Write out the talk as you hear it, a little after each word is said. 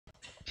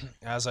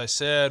As I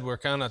said, we're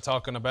kind of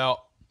talking about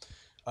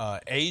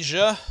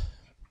Asia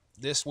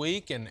this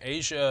week, and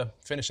Asia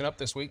finishing up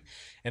this week.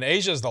 And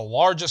Asia is the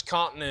largest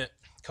continent,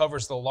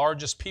 covers the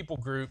largest people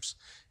groups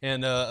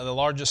and the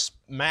largest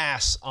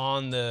mass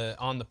on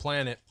the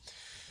planet.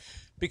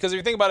 Because if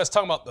you think about it, it's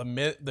talking about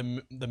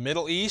the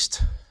Middle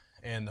East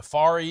and the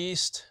Far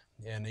East,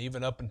 and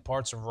even up in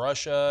parts of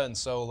Russia. And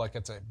so, like,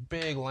 it's a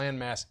big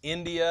landmass.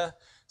 India,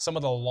 some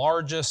of the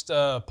largest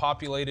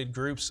populated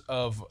groups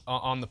of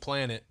on the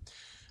planet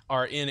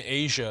are in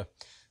Asia.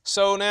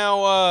 So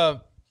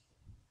now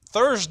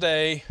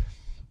Thursday,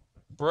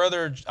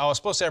 I was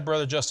supposed to have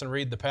Brother Justin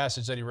read the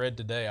passage that he read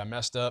today. I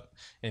messed up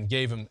and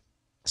gave him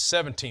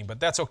 17, but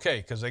that's okay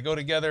because they go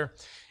together.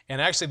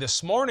 And actually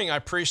this morning I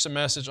preached a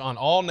message on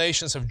all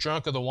nations have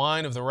drunk of the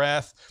wine of the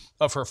wrath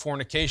of her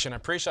fornication. I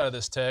preached out of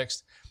this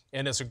text,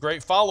 and it's a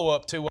great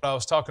follow-up to what I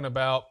was talking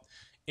about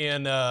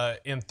in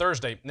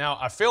Thursday. Now,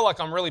 I feel like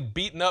I'm really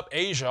beating up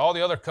Asia, all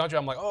the other countries.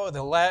 I'm like, oh,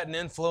 the Latin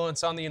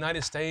influence on the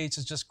United States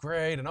is just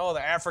great, and oh,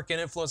 the African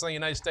influence on the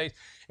United States.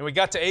 And we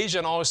got to Asia,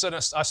 and all of a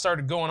sudden I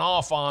started going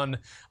off on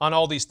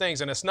all these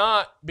things. And it's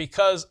not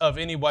because of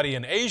anybody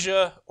in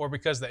Asia or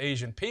because of the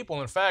Asian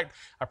people. In fact,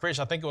 I preached,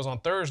 I think it was on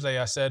Thursday,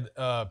 I said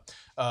that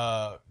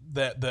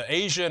the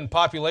Asian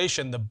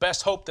population, the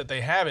best hope that they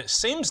have, it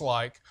seems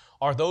like,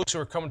 are those who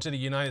are coming to the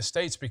United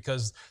States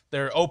because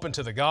they're open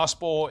to the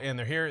gospel and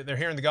they're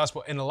hearing the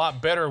gospel in a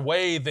lot better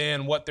way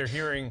than what they're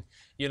hearing,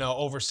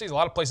 overseas. A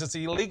lot of places it's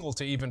illegal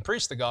to even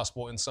preach the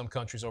gospel in some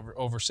countries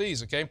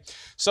overseas, okay?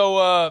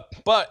 So,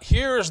 but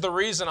here's the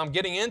reason I'm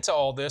getting into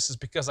all this is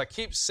because I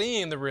keep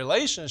seeing the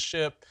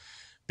relationship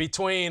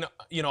between,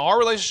 our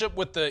relationship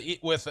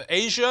with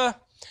Asia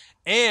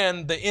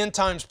and the end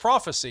times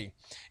prophecy.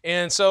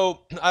 And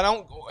so I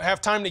don't have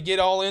time to get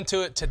all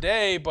into it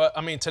today, but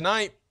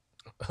tonight,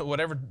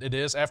 whatever it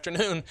is,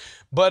 afternoon.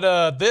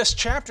 But this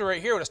chapter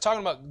right here, when it's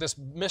talking about this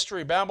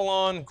mystery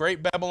Babylon,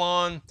 great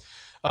Babylon,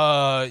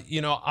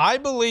 I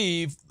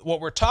believe what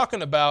we're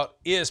talking about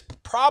is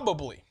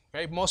probably,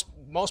 right,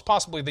 most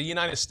possibly the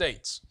United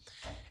States.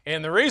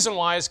 And the reason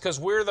why is because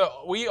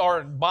we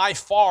are by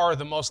far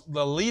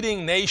the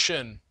leading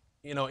nation,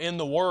 in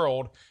the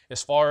world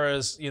as far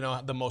as,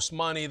 the most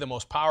money, the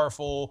most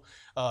powerful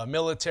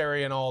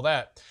military and all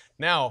that.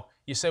 Now,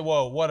 you say,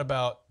 well, what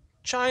about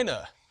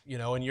China?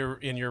 And you're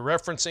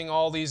referencing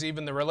all these,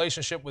 even the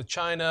relationship with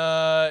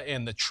China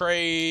and the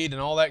trade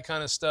and all that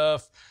kind of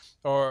stuff.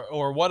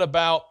 Or what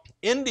about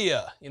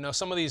India?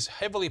 Some of these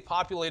heavily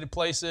populated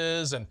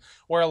places and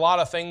where a lot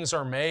of things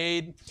are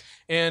made.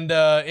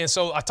 And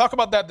so I talk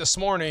about that this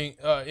morning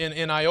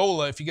in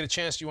Iola. If you get a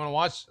chance, you want to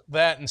watch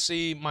that and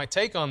see my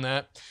take on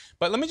that.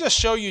 But let me just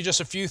show you just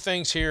a few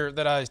things here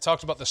that I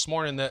talked about this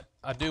morning that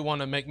I do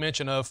want to make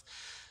mention of.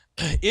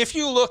 If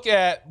you look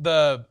at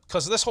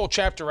because this whole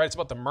chapter, right, it's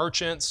about the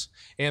merchants,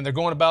 and they're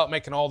going about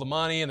making all the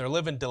money, and they're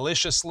living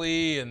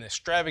deliciously and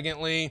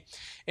extravagantly.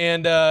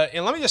 And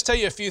let me just tell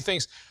you a few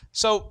things.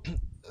 So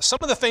some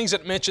of the things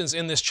it mentions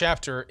in this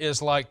chapter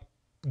is like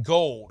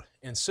gold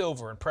and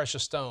silver and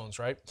precious stones,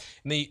 right?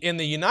 In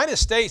the United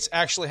States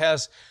actually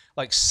has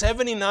like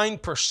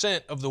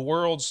 79% of the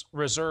world's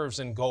reserves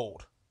in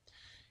gold.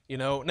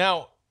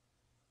 Now,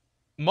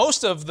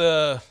 most of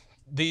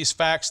these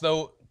facts,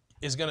 though,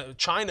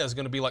 China is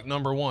gonna be like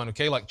number one,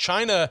 okay? Like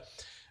China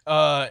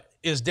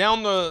is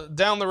down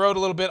the road a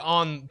little bit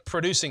on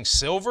producing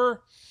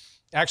silver.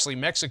 Actually,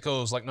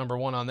 Mexico is like number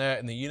one on that,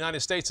 and the United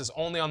States is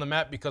only on the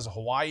map because of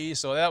Hawaii.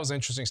 So that was an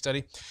interesting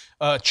study.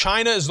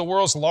 China is the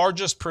world's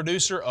largest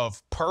producer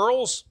of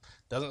pearls.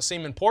 Doesn't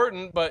seem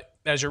important, but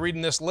as you're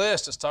reading this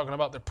list, it's talking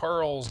about the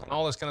pearls and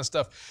all this kind of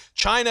stuff.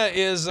 China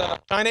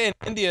and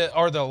India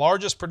are the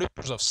largest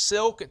producers of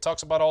silk. It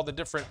talks about all the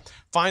different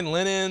fine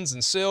linens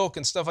and silk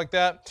and stuff like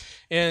that.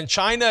 And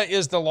China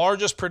is the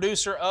largest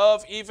producer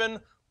of even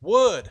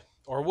wood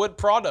or wood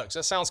products.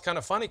 That sounds kind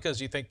of funny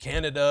because you think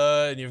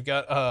Canada and you've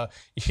got,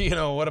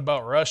 what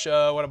about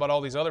Russia? What about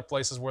all these other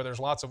places where there's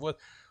lots of wood?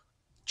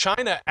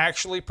 China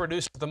actually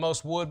produces the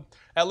most wood,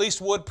 at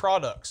least wood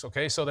products,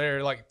 okay? So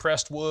they're like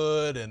pressed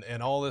wood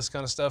and all this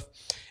kind of stuff.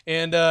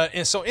 And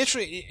so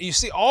interesting, you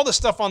see all the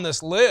stuff on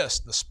this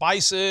list, the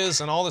spices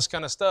and all this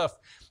kind of stuff,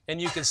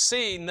 and you can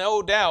see,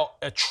 no doubt,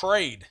 a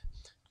trade.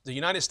 The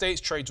United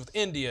States trades with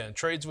India and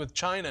trades with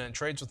China and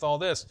trades with all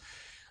this.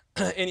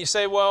 And you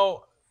say,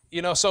 well,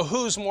 so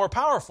who's more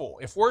powerful?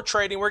 If we're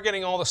trading, we're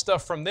getting all the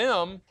stuff from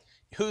them,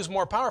 who's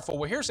more powerful?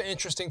 Well, here's an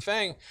interesting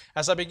thing.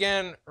 As I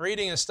began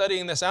reading and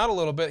studying this out a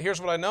little bit, here's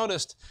what I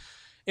noticed.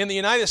 In the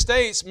United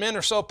States, men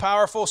are so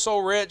powerful, so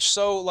rich,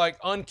 so like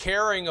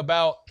uncaring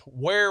about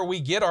where we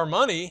get our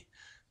money,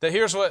 that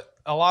here's what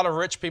a lot of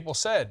rich people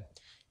said.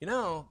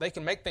 They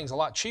can make things a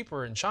lot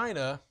cheaper in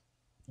China,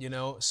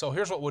 so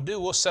here's what we'll do.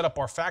 We'll set up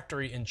our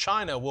factory in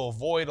China. We'll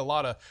avoid a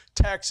lot of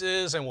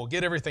taxes and we'll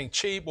get everything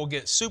cheap. We'll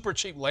get super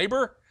cheap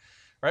labor.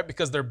 Right?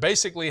 Because they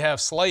basically have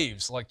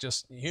slaves, like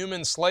just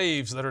human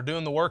slaves that are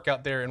doing the work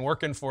out there and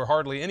working for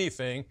hardly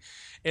anything.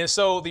 And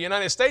so the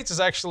United States is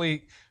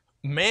actually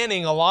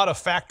manning a lot of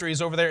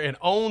factories over there and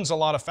owns a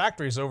lot of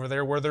factories over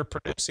there where they're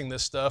producing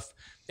this stuff.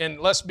 And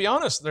let's be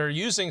honest, they're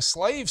using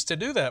slaves to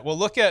do that. Well,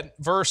 look at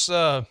verse.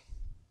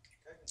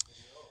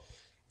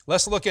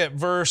 Let's look at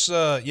verse.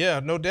 Yeah,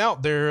 no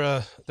doubt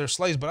they're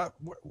slaves. But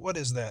what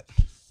is that?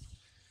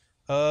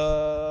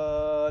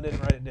 I didn't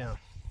write it down.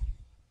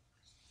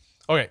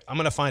 Okay, I'm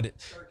going to find it.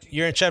 13.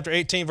 You're in chapter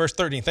 18, verse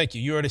 13. Thank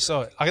you. You already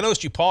saw it. I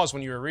noticed you paused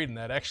when you were reading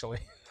that, actually.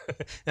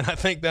 And I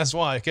think that's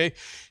why, okay?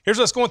 Here's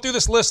what's going through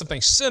this list of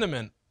things.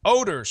 Cinnamon,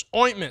 odors,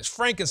 ointments,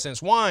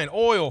 frankincense, wine,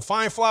 oil,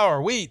 fine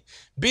flour, wheat,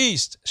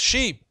 beasts,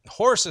 sheep,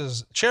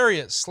 horses,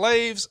 chariots,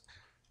 slaves.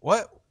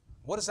 What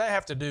does that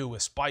have to do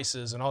with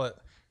spices and all that?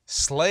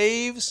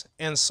 Slaves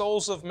and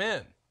souls of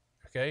men,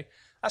 okay?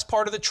 That's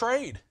part of the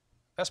trade.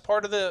 That's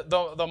part of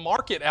the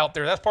market out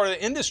there. That's part of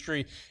the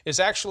industry, is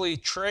actually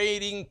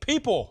trading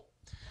people.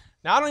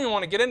 Now, I don't even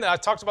want to get into that. I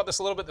talked about this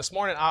a little bit this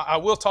morning. I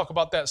will talk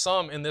about that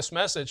some in this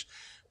message.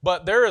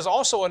 But there is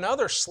also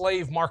another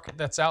slave market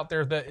that's out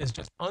there that is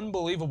just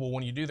unbelievable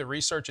when you do the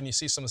research and you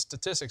see some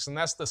statistics, and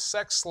that's the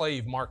sex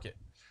slave market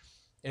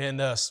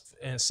and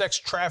sex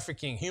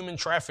trafficking, human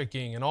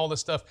trafficking, and all this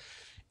stuff.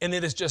 And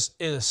it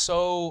is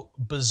so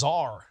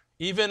bizarre.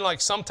 Even like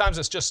sometimes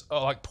it's just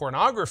like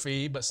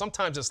pornography, but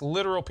sometimes it's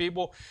literal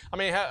people. I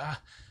mean,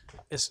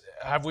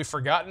 have we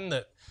forgotten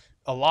that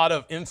a lot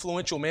of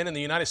influential men in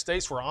the United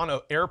States were on an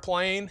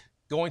airplane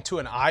going to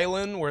an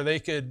island where they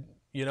could,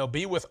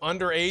 be with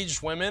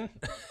underage women,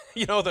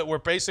 that were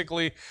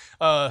basically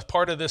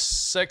part of this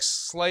sex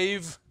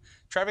slave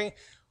trafficking?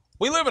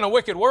 We live in a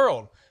wicked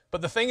world.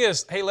 But the thing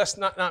is, hey, let's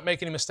not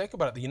make any mistake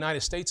about it. The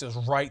United States is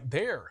right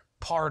there,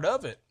 part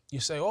of it. You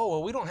say, oh,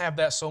 well, we don't have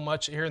that so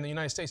much here in the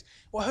United States.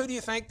 Well, who do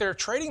you think they're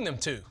trading them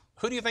to?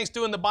 Who do you think's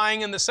doing the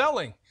buying and the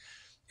selling?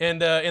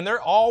 And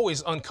they're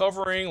always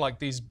uncovering like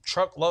these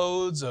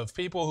truckloads of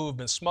people who have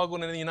been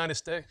smuggling into the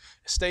United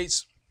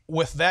States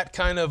with that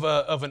kind of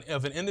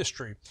an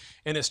industry.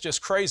 And it's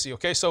just crazy,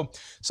 okay? So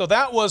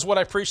that was what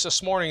I preached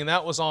this morning, and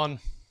that was on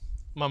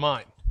my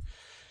mind.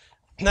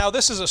 Now,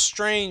 this is a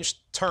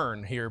strange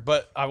turn here,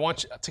 but I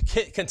want you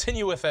to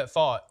continue with that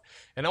thought.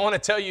 And I want to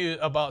tell you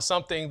about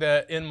something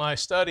that in my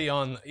study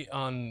on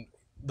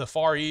the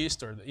Far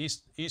East or the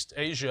East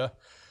Asia,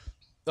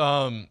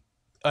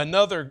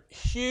 another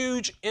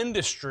huge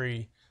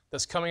industry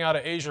that's coming out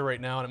of Asia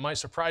right now, and it might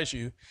surprise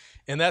you,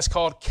 and that's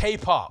called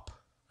K-pop,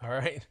 all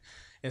right?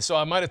 And so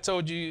I might have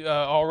told you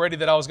already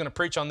that I was going to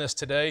preach on this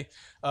today.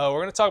 We're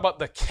going to talk about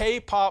the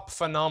K-pop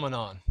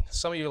phenomenon.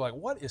 Some of you are like,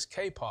 what is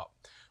K-pop?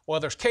 Well,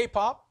 there's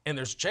K-pop and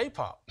there's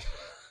J-pop,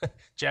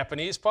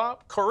 Japanese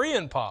pop,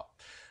 Korean pop,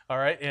 all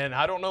right? And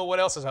I don't know what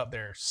else is out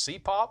there.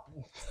 C-pop?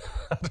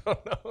 I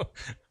don't know.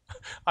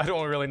 I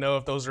don't really know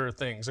if those are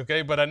things,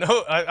 okay? But I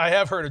know I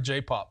have heard of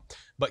J-pop.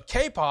 But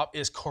K-pop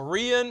is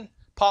Korean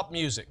pop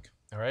music,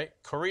 all right?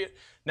 Korea.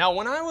 Now,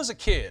 when I was a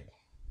kid,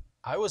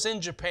 I was in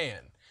Japan,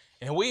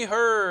 and we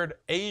heard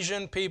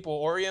Asian people,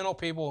 Oriental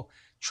people,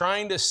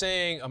 trying to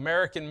sing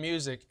American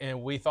music,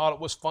 and we thought it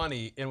was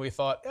funny, and we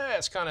thought,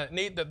 it's kind of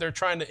neat that they're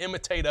trying to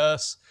imitate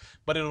us,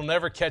 but it'll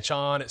never catch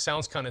on. It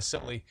sounds kind of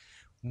silly.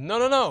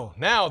 No.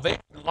 Now,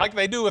 like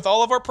they do with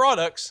all of our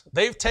products,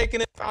 they've taken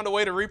it, found a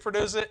way to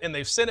reproduce it, and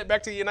they've sent it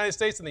back to the United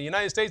States, and the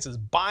United States is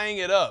buying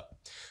it up.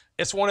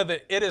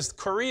 It is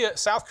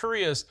South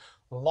Korea's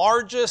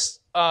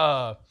largest,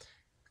 I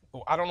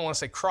don't want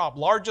to say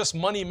largest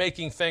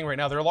money-making thing right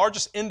now. Their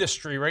largest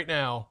industry right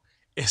now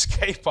is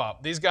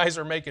K-pop. These guys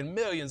are making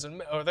millions,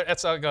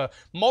 that's like a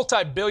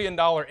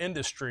multi-billion-dollar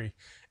industry,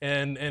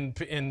 and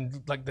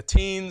like the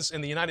teens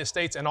in the United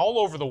States and all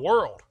over the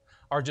world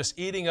are just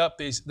eating up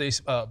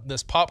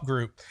this pop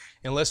group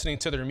and listening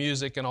to their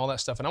music and all that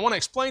stuff. And I want to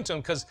explain to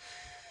them, because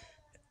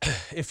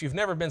if you've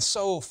never been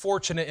so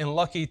fortunate and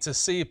lucky to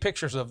see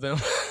pictures of them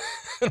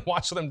and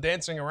watch them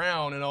dancing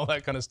around and all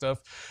that kind of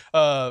stuff,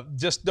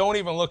 just don't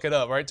even look it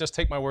up, right? Just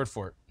take my word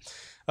for it.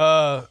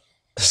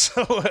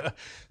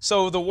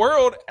 So the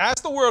world, as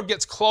the world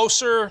gets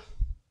closer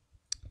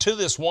to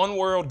this one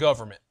world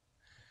government,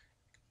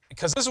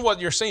 because this is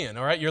what you're seeing,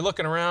 all right? You're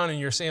looking around and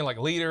you're seeing like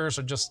leaders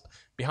are just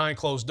behind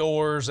closed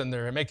doors, and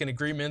they're making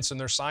agreements, and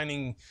they're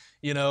signing,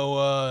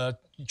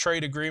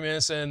 trade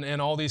agreements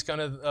and all these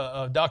kind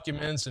of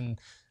documents and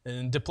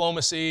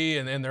diplomacy,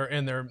 and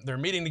they're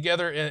meeting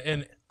together,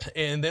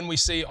 and then we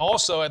see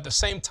also at the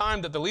same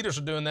time that the leaders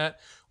are doing that,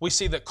 we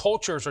see that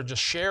cultures are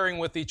just sharing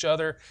with each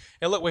other.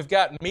 And look, we've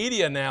got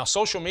media now.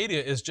 Social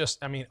media is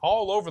just,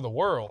 all over the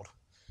world.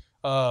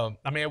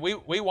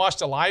 We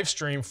watched a live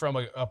stream from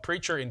a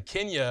preacher in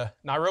Kenya,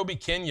 Nairobi,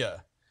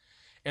 Kenya,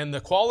 and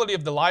the quality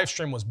of the live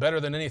stream was better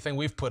than anything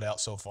we've put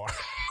out so far.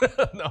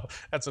 No,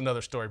 that's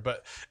another story.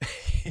 But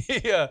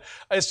yeah,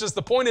 it's just,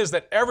 the point is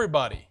that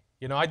everybody,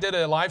 I did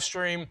a live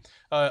stream,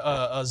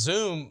 a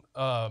Zoom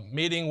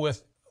meeting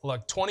with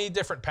like 20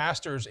 different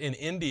pastors in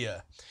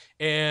India.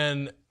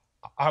 And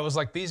I was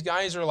like, these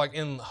guys are like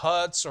in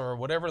huts or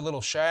whatever,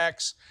 little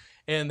shacks,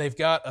 and they've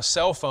got a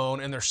cell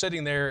phone, and they're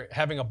sitting there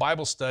having a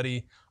Bible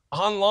study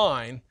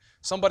online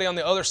somebody on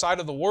the other side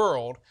of the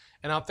world,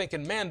 and I'm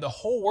thinking, man, the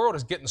whole world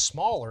is getting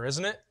smaller,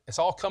 isn't it? It's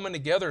all coming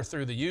together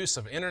through the use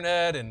of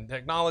internet and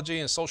technology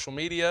and social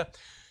media.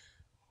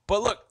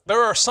 But look,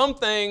 there are some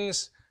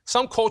things,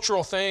 some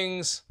cultural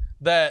things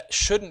that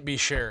shouldn't be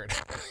shared.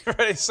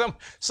 Right?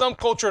 Some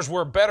cultures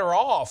were better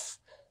off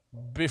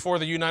before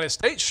the United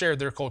States shared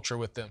their culture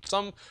with them.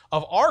 Some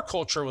of our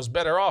culture was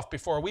better off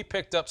before we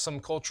picked up some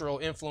cultural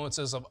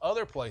influences of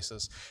other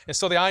places. And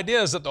so the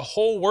idea is that the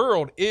whole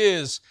world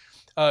is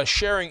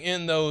sharing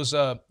in those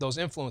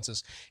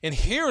influences. And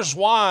here's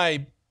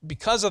why,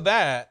 because of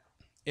that,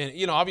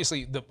 and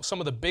obviously some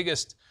of the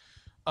biggest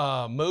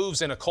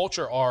moves in a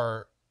culture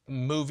are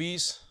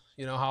movies,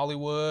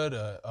 Hollywood,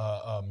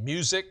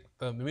 music,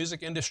 the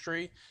music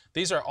industry.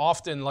 These are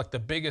often like the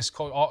biggest,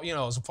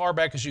 as far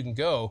back as you can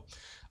go.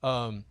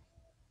 I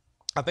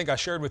think I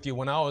shared with you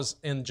when I was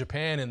in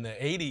Japan in the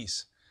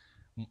 80s,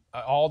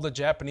 all the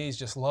Japanese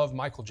just loved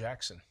Michael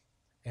Jackson.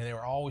 And they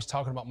were always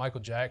talking about Michael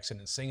Jackson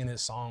and singing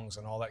his songs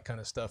and all that kind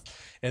of stuff.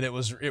 And it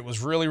was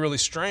really, really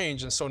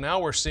strange. And so now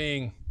we're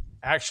seeing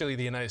actually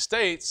the United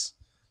States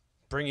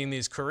bringing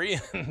these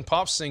Korean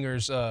pop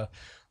singers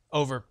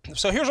over.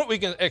 So here's what we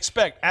can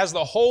expect. As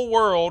the whole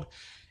world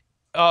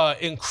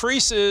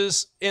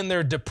increases in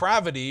their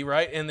depravity,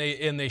 right? And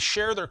they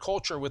share their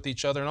culture with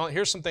each other. And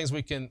here's some things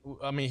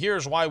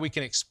here's why we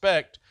can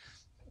expect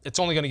it's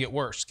only going to get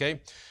worse, okay?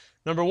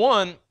 Number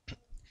one,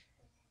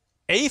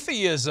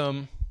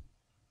 atheism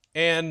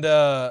and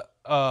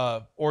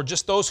or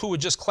just those who would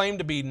just claim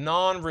to be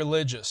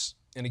non-religious.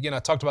 And again, I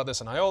talked about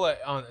this in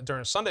Iola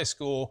during Sunday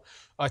school.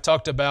 I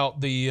talked about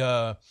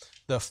the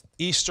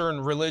Eastern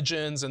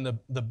religions and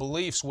the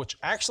beliefs, which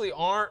actually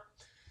aren't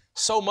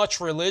so much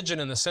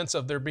religion in the sense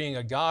of there being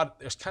a God.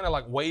 There's kind of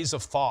like ways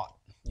of thought,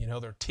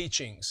 they're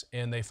teachings,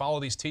 and they follow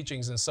these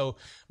teachings. And so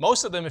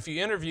most of them, if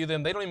you interview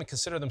them, they don't even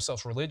consider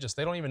themselves religious.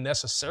 They don't even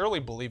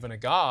necessarily believe in a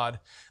God.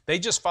 They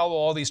just follow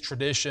all these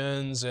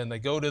traditions, and they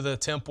go to the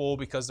temple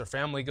because their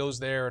family goes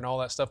there and all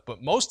that stuff.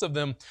 But most of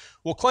them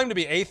will claim to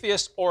be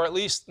atheists or at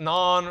least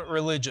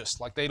non-religious.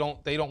 Like they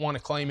don't want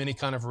to claim any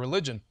kind of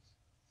religion.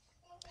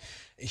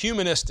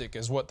 Humanistic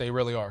is what they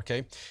really are,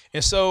 okay?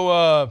 And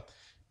so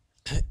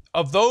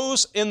of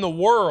those in the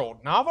world,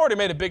 now I've already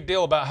made a big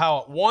deal about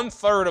how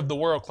 1/3 of the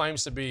world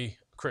claims to be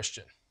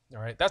Christian,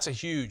 all right? That's a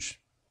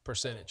huge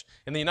percentage.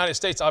 In the United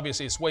States,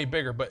 obviously, it's way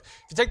bigger, but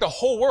if you take the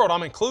whole world,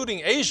 I'm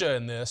including Asia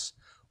in this,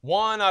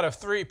 1 out of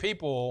 3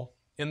 people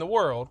in the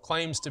world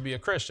claims to be a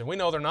Christian. We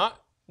know they're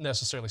not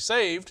necessarily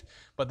saved,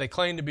 but they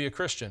claim to be a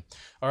Christian,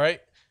 all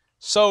right?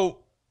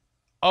 So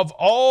of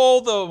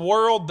all the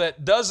world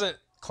that doesn't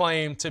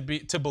claim to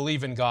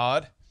believe in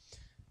God,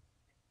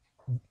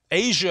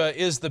 Asia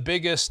is the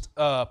biggest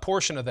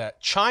portion of that.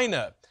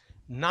 China,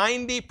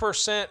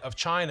 90% of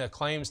China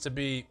claims to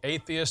be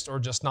atheist or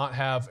just not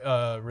have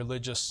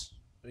religious,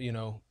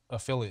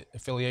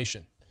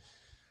 affiliation.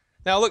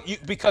 Now, look,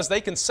 because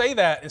they can say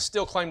that and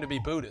still claim to be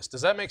Buddhist.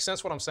 Does that make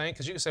sense what I'm saying?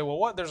 Because you can say, well,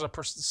 what? There's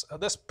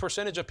this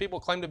percentage of people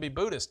claim to be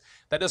Buddhist.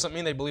 That doesn't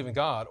mean they believe in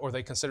God or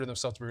they consider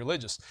themselves to be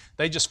religious.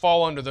 They just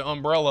fall under the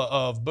umbrella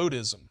of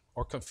Buddhism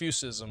or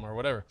Confucianism or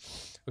whatever.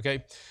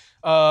 Okay,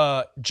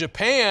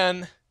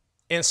 Japan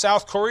and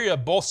South Korea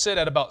both sit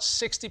at about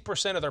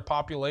 60% of their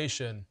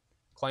population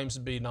claims to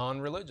be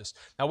non-religious.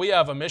 Now, we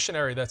have a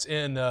missionary that's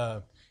in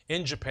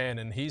Japan,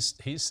 and he's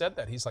said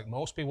that. He's like,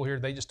 most people here,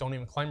 they just don't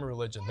even claim a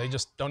religion. They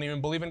just don't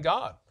even believe in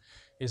God.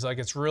 He's like,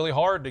 it's really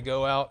hard to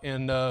go out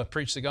and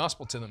preach the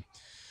gospel to them.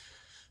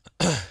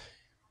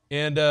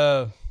 And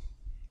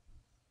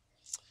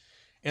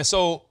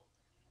so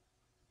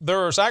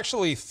there's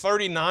actually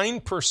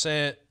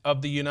 39%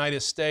 of the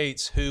United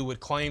States who would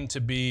claim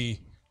to be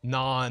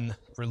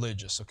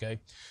non-religious, okay?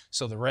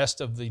 So the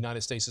rest of the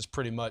United States is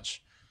pretty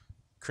much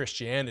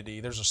Christianity.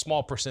 There's a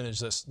small percentage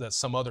that's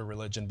some other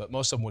religion, but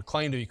most of them would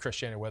claim to be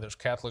Christianity, whether it's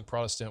Catholic,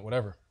 Protestant,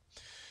 whatever.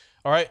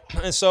 All right,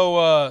 and so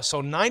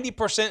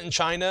 90% in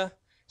China,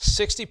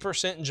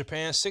 60% in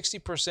Japan,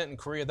 60% in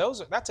Korea.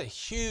 That's a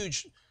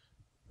huge,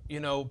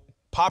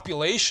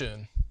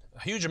 population, a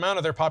huge amount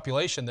of their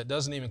population that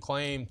doesn't even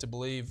claim to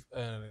believe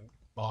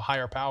a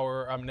higher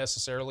power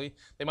necessarily.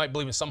 They might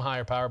believe in some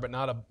higher power, but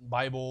not a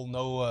Bible,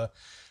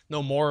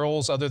 no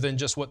morals other than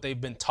just what they've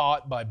been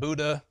taught by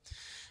Buddha.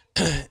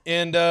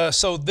 And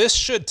so this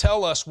should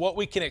tell us what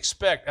we can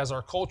expect as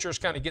our cultures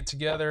kind of get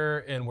together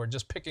and we're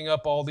just picking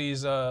up all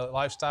these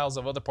lifestyles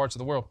of other parts of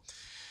the world.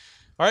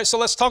 All right, so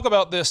let's talk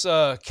about this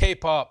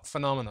K-pop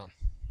phenomenon.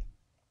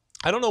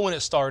 I don't know when it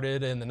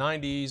started, in the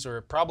 90s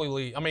or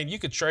probably, you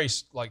could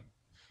trace like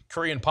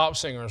Korean pop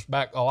singers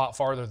back a lot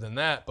farther than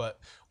that, but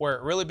where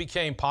it really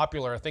became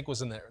popular, I think,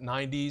 was in the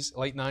 90s,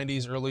 late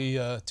 90s, early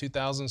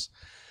 2000s.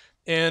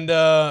 And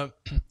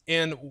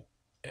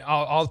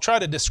I'll try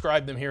to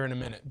describe them here in a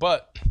minute.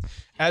 But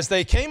as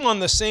they came on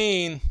the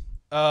scene,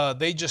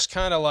 they just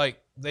kind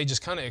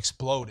of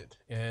exploded.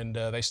 And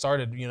they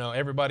started,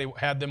 everybody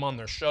had them on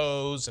their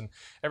shows, and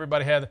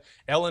everybody had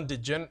Ellen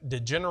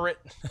DeGenerate,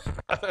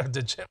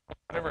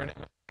 whatever her name,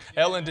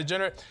 Ellen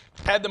DeGenerate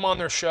had them on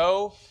their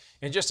show.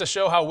 And just to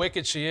show how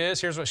wicked she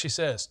is, here's what she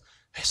says.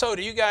 Hey, so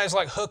do you guys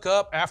like hook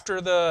up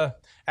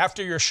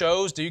after your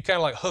shows? Do you kind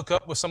of like hook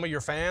up with some of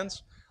your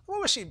fans?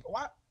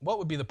 What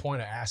would be the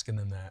point of asking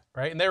them that,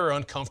 right? And they were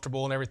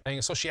uncomfortable and everything.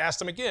 And so she asked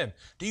them again,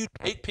 do you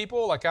date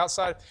people like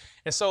outside?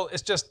 And so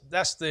it's just,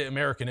 that's the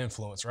American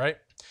influence, right?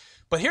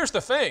 But here's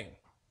the thing.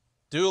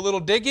 Do a little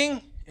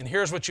digging, and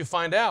here's what you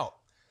find out.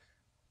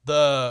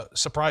 The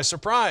surprise,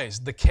 surprise,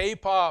 the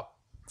K-pop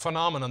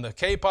phenomenon, the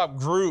K-pop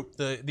group,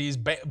 these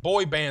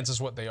boy bands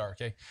is what they are,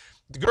 okay?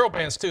 The girl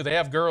bands too, they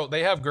have girl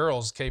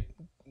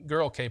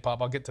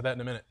K-pop. I'll get to that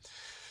in a minute.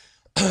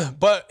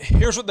 But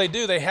here's what they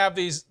do. They have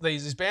these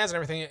bands and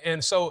everything.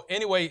 And so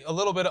anyway, a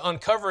little bit of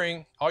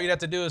uncovering, all you'd have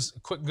to do is a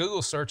quick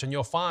Google search and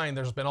you'll find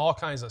there's been all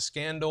kinds of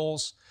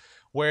scandals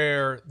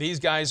where these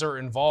guys are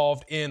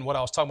involved in what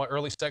I was talking about,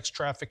 early sex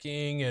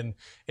trafficking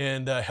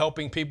and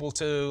helping people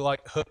to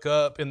like hook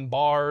up in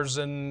bars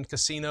and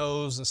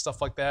casinos and stuff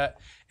like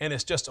that. And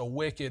it's just a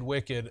wicked,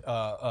 wicked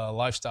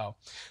lifestyle.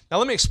 Now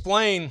let me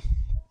explain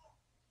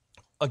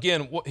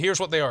again, here's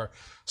what they are.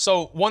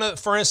 So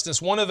for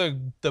instance, one of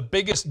the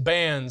biggest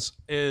bands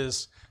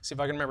is, see if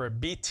I can remember,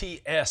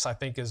 BTS, I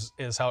think is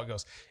how it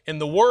goes.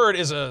 And the word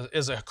is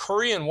a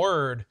Korean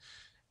word,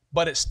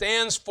 but it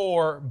stands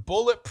for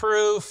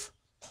Bulletproof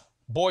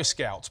Boy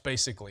Scouts,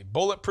 basically.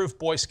 Bulletproof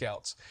Boy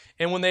Scouts.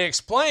 And when they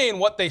explain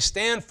what they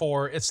stand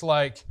for, it's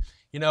like,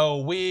 you know,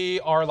 we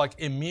are like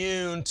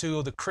immune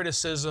to the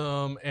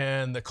criticism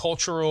and the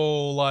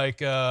cultural,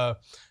 like,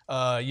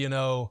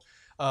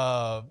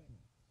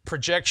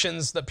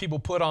 projections that people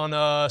put on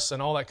us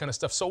and all that kind of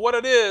stuff. So what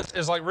it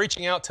is like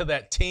reaching out to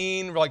that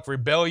teen, like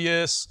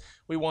rebellious.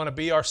 We want to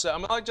be ourselves. I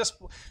mean,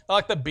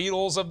 like the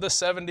Beatles of the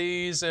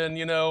 70s and,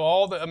 you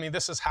know,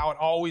 this is how it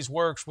always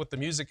works with the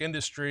music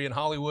industry and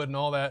Hollywood and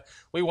all that.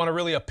 We want to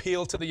really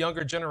appeal to the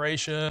younger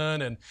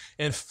generation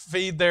and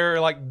feed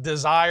their like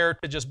desire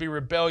to just be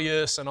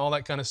rebellious and all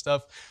that kind of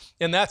stuff.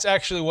 And that's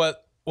actually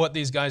what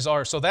these guys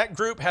are. So that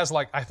group has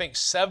like, I think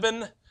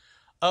 7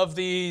 of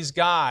these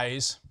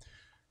guys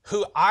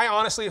who I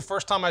honestly, the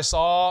first time I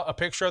saw a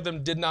picture of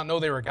them, did not know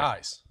they were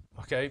guys,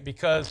 okay?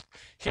 Because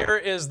here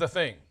is the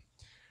thing.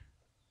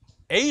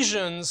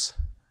 Asians,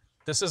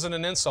 this isn't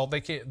an insult,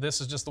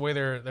 this is just the way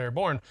they're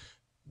born.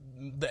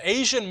 The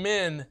Asian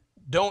men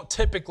don't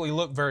typically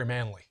look very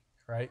manly,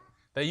 right?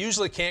 They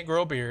usually can't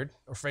grow a beard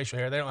or facial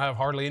hair. They don't have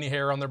hardly any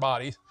hair on their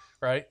bodies,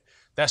 right?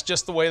 That's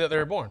just the way that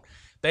they're born.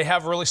 They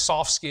have really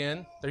soft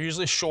skin. They're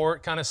usually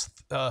short, kind of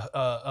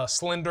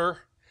slender,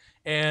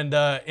 and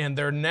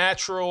they're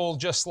natural,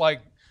 just like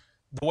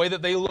the way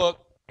that they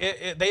look.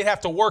 They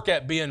have to work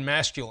at being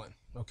masculine,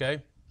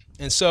 okay?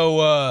 And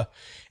so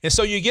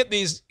you get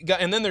these guys,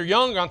 and then they're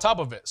young on top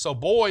of it. So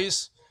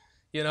boys,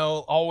 you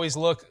know, always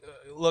look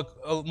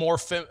more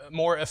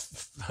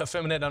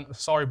effeminate. I'm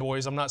sorry,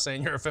 boys, I'm not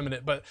saying you're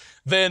effeminate, but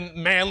than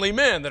manly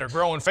men that are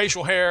growing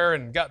facial hair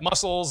and got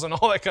muscles and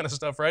all that kind of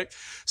stuff, right?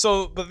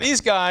 So, but these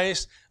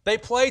guys, they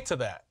play to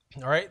that,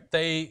 all right?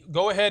 They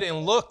go ahead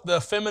and look the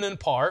feminine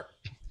part.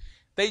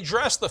 They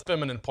dress the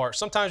feminine part.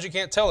 Sometimes you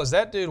can't tell, is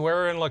that dude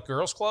wearing like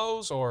girls'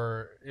 clothes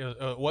or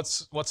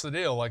what's the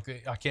deal? Like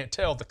I can't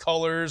tell the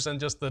colors and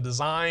just the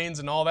designs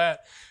and all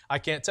that. I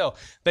can't tell.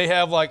 They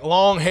have like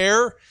long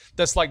hair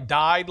that's like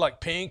dyed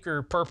like pink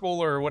or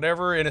purple or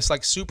whatever, and it's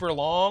like super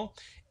long,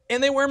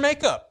 and they wear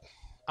makeup.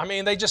 I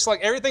mean, they just like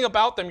everything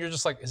about them. You're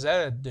just like, is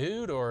that a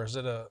dude or is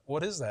it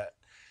what is that?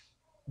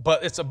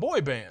 But it's a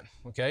boy band,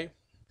 okay?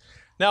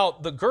 Now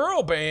the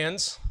girl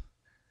bands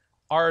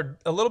are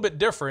a little bit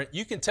different.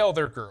 You can tell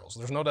they're girls.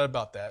 There's no doubt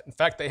about that. In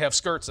fact, they have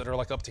skirts that are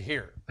like up to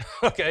here,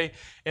 okay?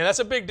 And that's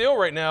a big deal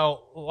right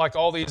now. Like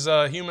all these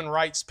human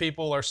rights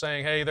people are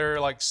saying, hey, they're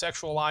like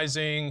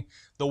sexualizing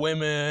the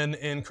women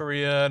in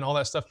Korea and all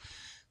that stuff.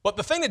 But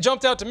the thing that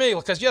jumped out to me,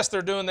 because yes,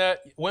 they're doing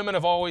that. Women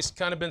have always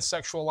kind of been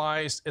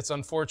sexualized. It's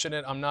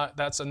unfortunate.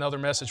 That's another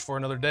message for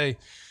another day.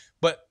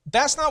 But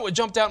that's not what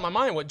jumped out in my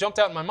mind. What jumped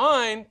out in my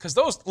mind, because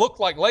those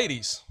look like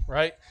ladies,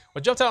 right?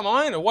 What jumped out in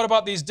my mind, what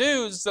about these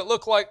dudes that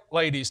look like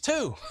ladies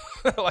too?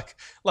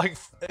 like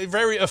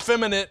very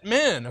effeminate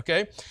men,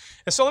 okay?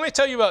 And so let me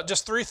tell you about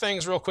just 3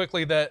 things real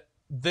quickly that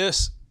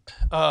this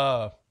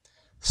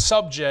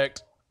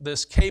subject,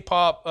 this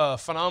K-pop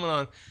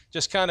phenomenon,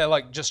 just kind of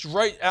like just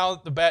right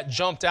out the bat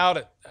jumped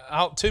out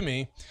to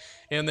me,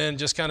 and then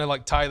just kind of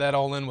like tie that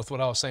all in with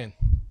what I was saying.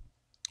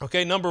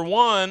 Okay, number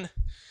 1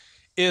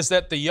 is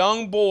that the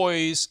young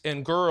boys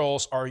and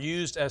girls are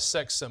used as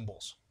sex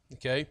symbols,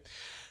 okay?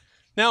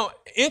 Now,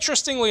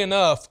 interestingly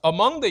enough,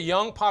 among the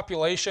young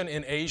population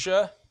in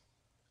Asia,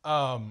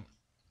 the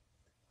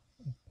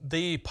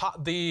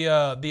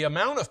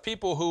amount of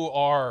people who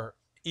are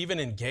even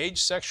engaged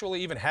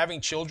sexually, even having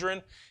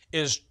children,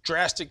 is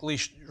drastically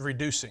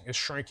reducing, is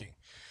shrinking.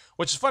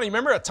 Which is funny.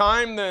 Remember a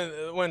time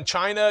when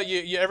China,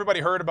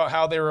 everybody heard about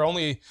how they were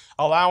only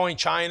allowing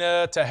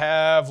China to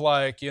have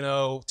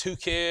 2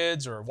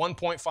 kids or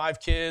 1.5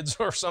 kids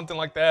or something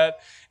like that,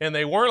 and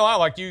they weren't allowed.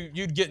 Like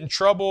you'd get in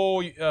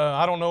trouble.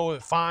 I don't know,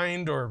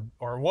 fined or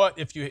what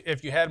if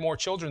you had more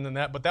children than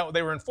that. But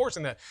they were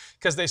enforcing that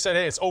because they said,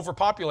 hey, it's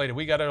overpopulated.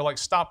 We got to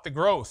stop the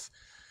growth.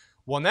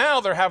 Well, now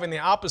they're having the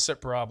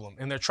opposite problem,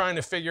 and they're trying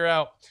to figure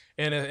out,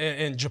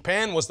 and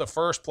Japan was the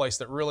first place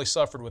that really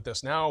suffered with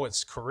this. Now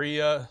it's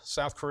Korea,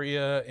 South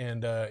Korea,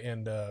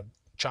 and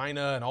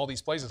China, and all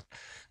these places.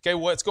 Okay,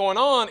 what's going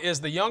on is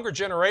the younger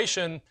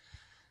generation,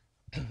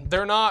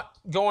 they're not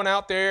going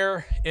out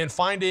there and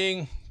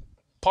finding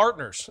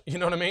partners, you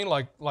know what I mean?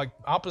 Like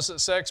opposite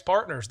sex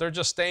partners. They're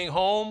just staying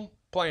home,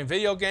 playing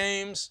video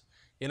games,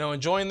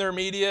 enjoying their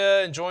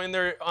media, enjoying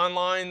their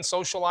online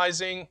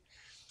socializing.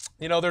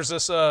 There's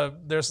this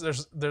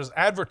there's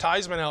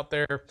advertisement out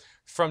there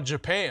from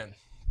Japan.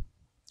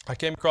 I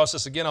came across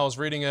this again. I was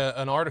reading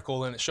an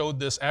article, and it showed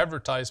this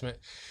advertisement.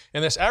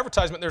 And this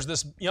advertisement, there's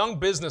this young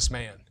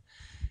businessman,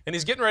 and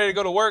he's getting ready to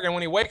go to work. And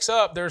when he wakes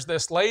up, there's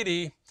this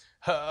lady,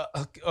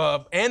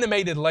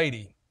 animated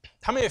lady.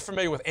 How many are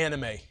familiar with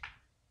anime?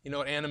 You know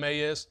what anime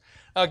is?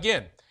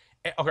 Again,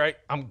 okay,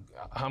 I'm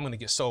going to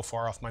get so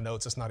far off my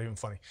notes, it's not even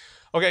funny.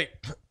 Okay,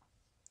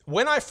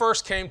 when I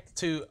first came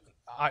to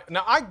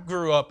I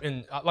grew up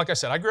in, like I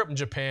said, I grew up in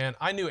Japan.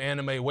 I knew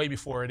anime way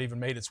before it even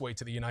made its way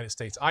to the United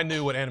States. I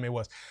knew what anime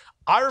was.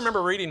 I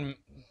remember reading,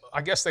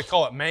 I guess they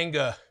call it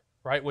manga,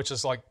 right, which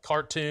is like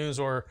cartoons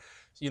or,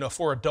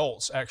 for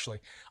adults, actually.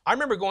 I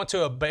remember going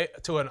to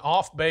an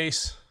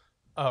off-base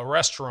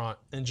restaurant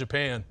in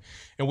Japan,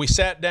 and we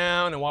sat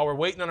down, and while we're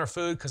waiting on our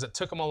food, because it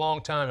took them a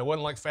long time, it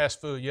wasn't like fast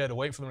food, you had to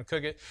wait for them to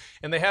cook it,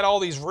 and they had all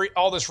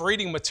this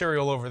reading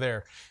material over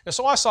there. And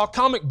so I saw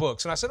comic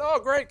books, and I said, oh,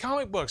 great,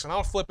 comic books, and I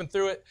was flipping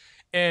through it,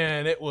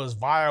 and it was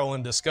vile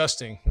and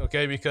disgusting,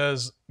 okay,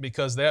 because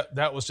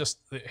that was just,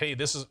 hey,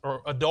 this is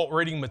adult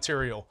reading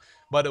material,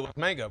 but it was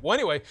manga. Well,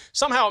 anyway,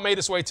 somehow it made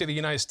its way to the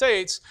United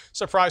States.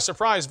 Surprise,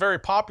 surprise, very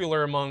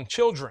popular among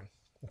children,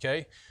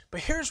 okay?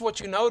 But here's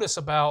what you notice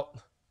about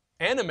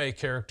anime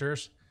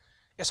characters.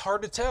 It's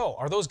hard to tell.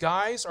 Are those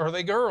guys or are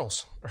they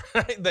girls?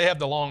 Right? They have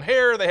the long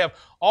hair. They have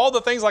all the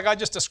things like I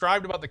just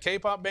described about the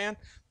K-pop band.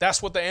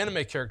 That's what the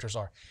anime characters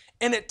are.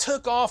 And it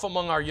took off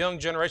among our young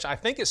generation. I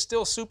think it's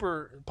still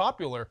super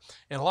popular.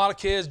 And a lot of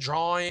kids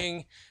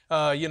drawing,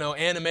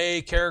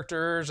 anime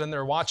characters, and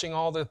they're watching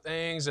all the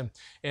things. And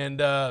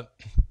here's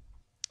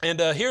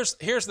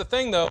the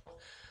thing though.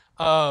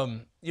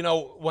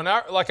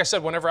 Like I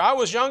said, whenever I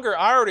was younger,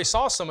 I already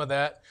saw some of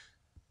that.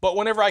 But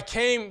whenever I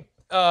came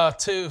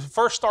to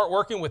first start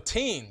working with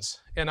teens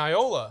in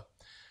Iola,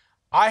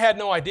 I had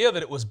no idea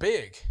that it was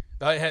big.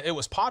 It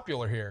was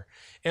popular here.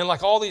 And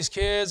like all these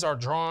kids are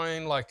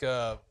drawing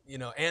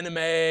anime,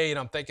 and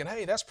I'm thinking,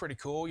 hey, that's pretty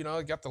cool.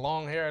 Got the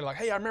long hair. Like,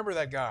 hey, I remember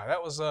that guy.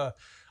 That was,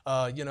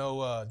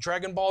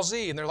 Dragon Ball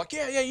Z. And they're like,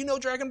 yeah,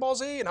 Dragon Ball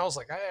Z? And I was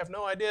like, I have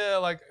no idea.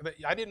 Like,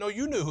 I didn't know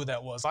you knew who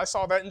that was. I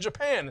saw that in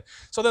Japan.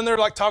 So then they're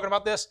like talking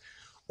about this.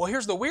 Well,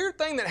 here's the weird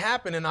thing that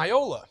happened in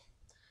Iola.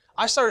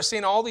 I started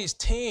seeing all these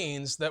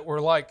teens that were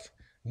like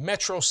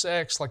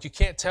metrosex, like you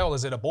can't tell,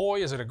 is it a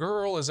boy, is it a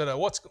girl, is it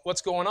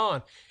what's going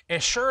on?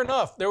 And sure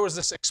enough, there was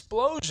this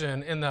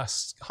explosion in the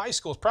high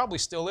schools, probably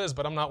still is,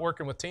 but I'm not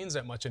working with teens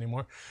that much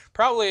anymore.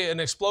 Probably an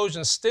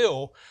explosion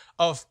still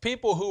of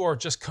people who are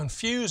just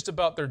confused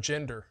about their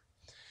gender.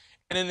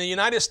 And in the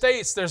United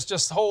States, there's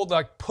just a whole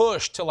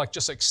push to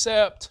just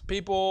accept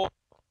people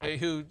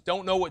who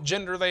don't know what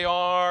gender they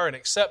are, and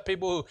accept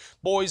people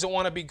boys that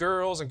want to be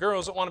girls and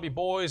girls that want to be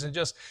boys, and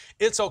just,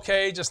 it's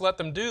okay, just let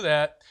them do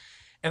that.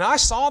 And I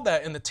saw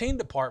that in the teen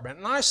department,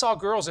 and I saw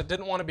girls that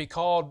didn't want to be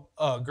called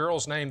a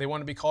girl's name, they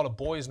wanted to be called a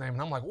boy's name.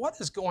 And I'm like,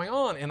 what is going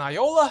on in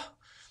Iola?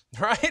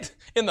 Right?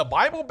 In the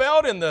Bible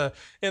Belt, in the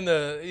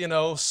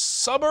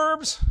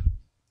suburbs.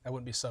 That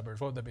wouldn't be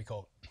suburbs, what would that be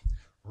called?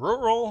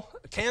 Rural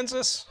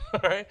Kansas,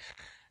 right?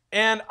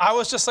 And I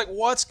was just like,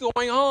 what's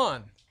going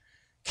on?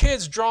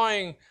 Kids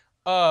drawing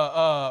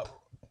My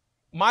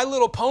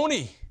Little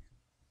Pony.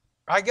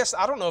 I guess,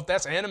 I don't know if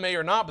that's anime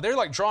or not, but they're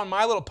like drawing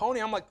My Little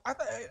Pony. I'm like, I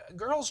thought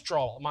girls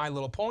draw My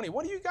Little Pony.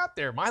 What do you got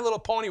there? My Little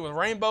Pony with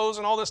rainbows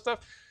and all this stuff?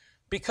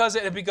 Because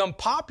it had become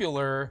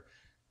popular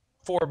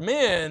for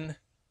men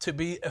to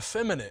be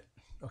effeminate.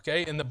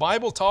 Okay, and the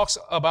Bible talks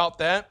about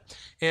that,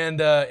 and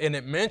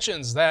it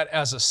mentions that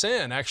as a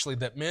sin, actually,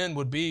 that men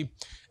would be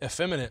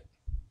effeminate.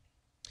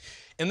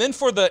 And then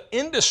for the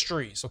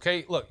industries,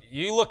 okay, look,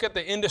 you look at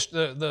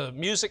the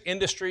music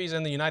industries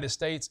in the United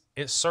States,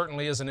 it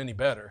certainly isn't any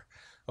better,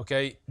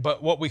 okay?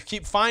 But what we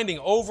keep finding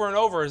over and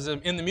over is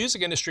in the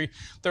music industry,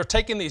 they're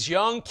taking these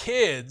young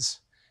kids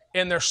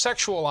and they're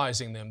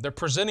sexualizing them. They're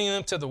presenting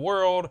them to the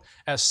world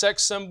as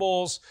sex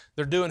symbols.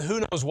 They're doing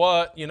who knows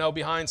what,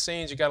 behind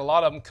scenes. You got a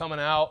lot of them coming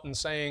out and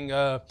saying,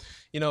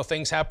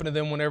 things happen to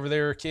them whenever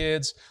they were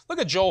kids. Look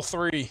at Joel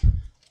 3,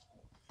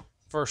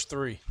 verse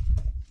 3.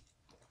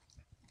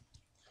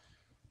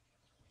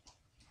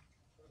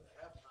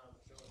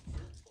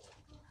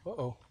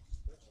 Uh-oh.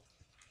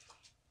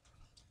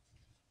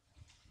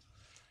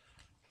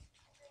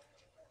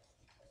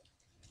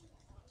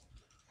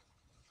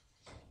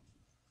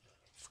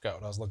 Forgot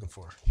what I was looking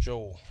for.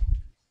 Joel.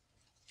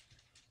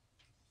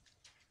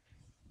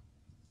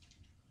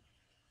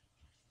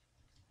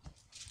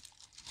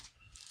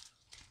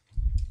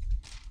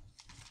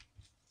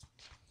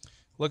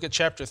 Look at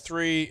chapter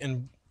 3,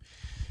 and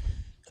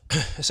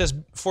it says,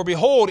 "For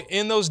behold,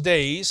 in those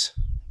days,"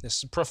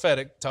 this is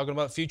prophetic, talking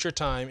about future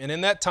time, "and in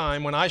that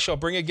time, when I shall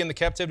bring again the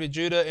captivity of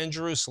Judah and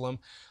Jerusalem,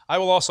 I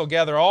will also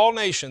gather all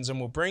nations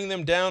and will bring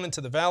them down into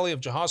the valley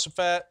of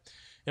Jehoshaphat,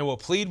 and will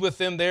plead with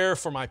them there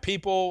for my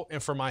people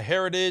and for my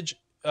heritage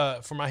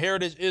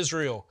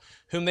Israel,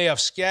 whom they have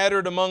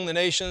scattered among the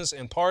nations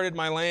and parted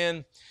my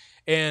land.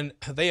 And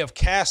they have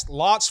cast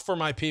lots for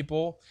my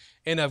people,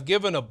 and have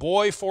given a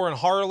boy for an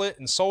harlot,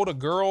 and sold a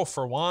girl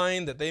for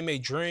wine that they may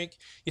drink."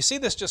 You see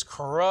this just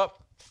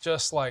corrupt,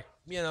 just like,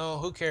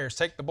 who cares?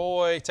 Take the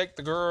boy, take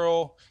the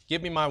girl,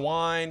 give me my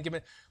wine, give me.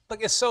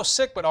 Look, it's so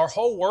sick, but our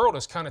whole world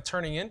is kind of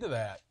turning into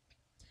that.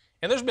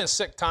 And there's been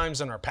sick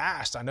times in our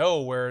past, I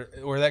know, where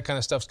that kind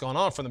of stuff's gone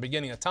on from the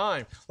beginning of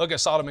time. Look at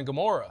Sodom and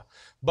Gomorrah.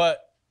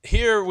 But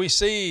here we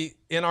see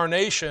in our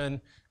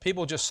nation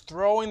people just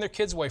throwing their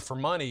kids away for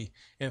money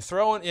and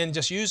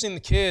just using the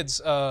kids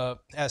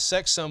as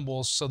sex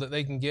symbols so that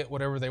they can get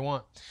whatever they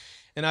want.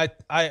 And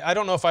I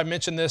don't know if I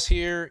mentioned this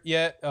here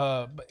yet,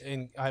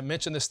 and I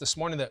mentioned this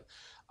morning, that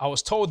I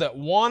was told that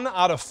 1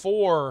 out of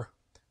 4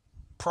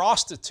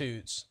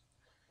 prostitutes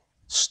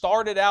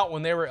started out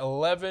when they were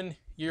 11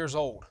 years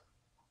old.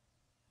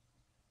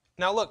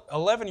 Now look,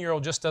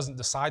 11-year-old just doesn't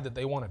decide that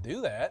they want to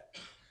do that.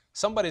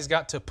 Somebody's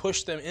got to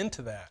push them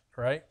into that,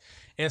 right?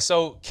 And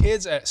so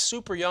kids at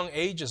super young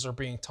ages are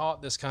being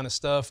taught this kind of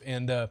stuff,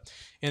 and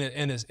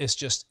it's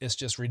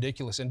just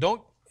ridiculous. And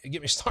don't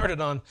get me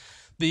started on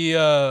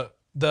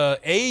the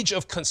age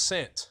of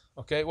consent.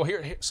 Okay, well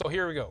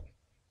here we go.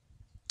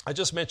 I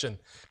just mentioned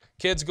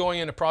kids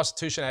going into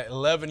prostitution at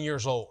 11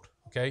 years old.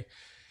 Okay,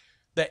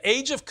 the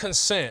age of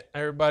consent.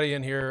 Everybody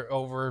in here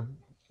over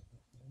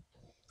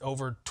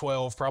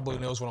 12 probably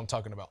knows what I'm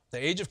talking about. The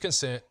age of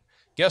consent.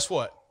 Guess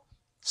what?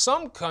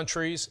 Some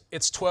countries,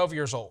 it's 12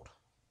 years old.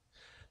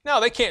 Now,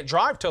 they can't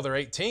drive till they're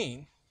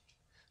 18.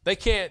 They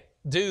can't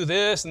do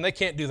this and they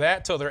can't do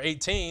that till they're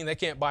 18. They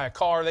can't buy a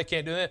car. They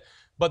can't do that.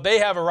 But they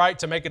have a right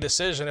to make a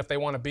decision if they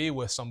want to be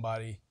with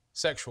somebody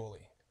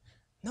sexually.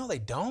 No, they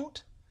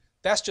don't.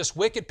 That's just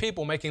wicked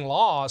people making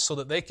laws so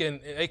that they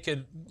could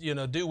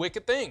do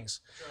wicked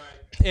things.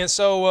 Right. And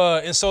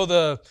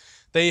so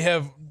they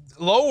have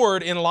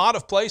lowered in a lot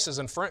of places.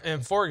 And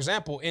for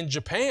example, in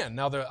Japan,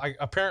 now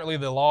apparently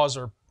the laws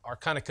are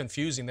kind of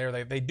confusing there.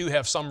 They do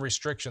have some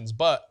restrictions,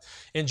 but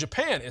in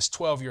Japan it's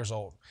 12 years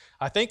old.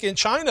 I think in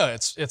China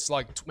it's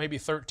like maybe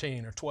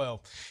 13 or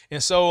 12.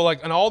 And so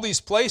like in all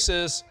these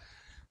places,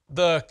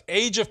 the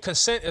age of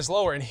consent is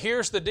lower. And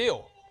here's the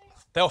deal.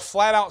 They'll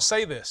flat out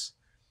say this.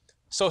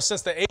 So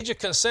since the age of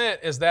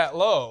consent is that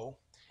low,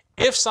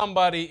 if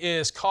somebody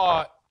is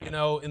caught,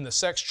 in the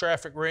sex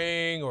traffic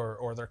ring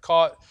or they're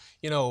caught,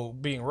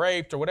 being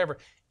raped or whatever,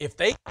 if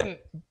they can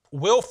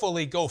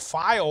willfully go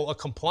file a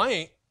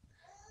complaint,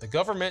 the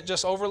government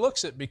just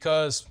overlooks it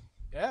because,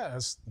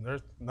 there's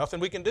nothing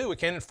we can do. We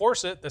can't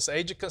enforce it. This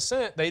age of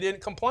consent, they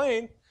didn't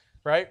complain,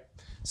 right?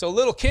 So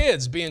little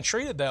kids being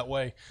treated that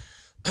way,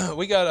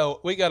 we got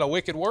a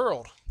wicked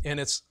world, and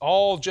it's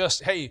all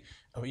just, hey,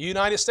 the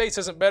United States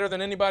isn't better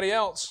than anybody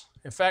else.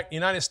 In fact, the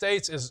United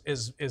States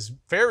is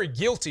very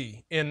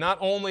guilty in not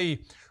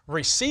only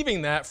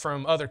receiving that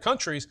from other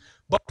countries,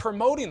 but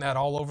promoting that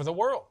all over the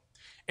world.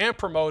 And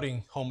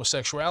promoting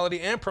homosexuality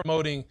and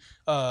promoting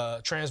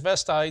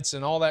transvestites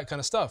and all that kind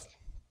of stuff.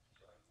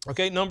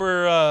 Okay,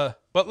 how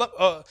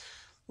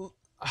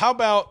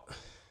about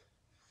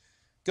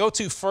go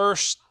to 1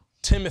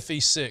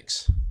 Timothy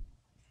 6?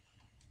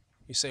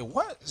 You say,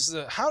 what is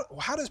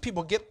how do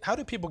people get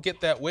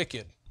that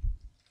wicked?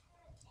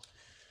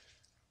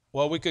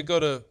 Well, we could go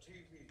to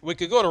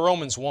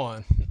Romans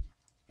 1.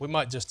 We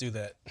might just do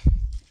that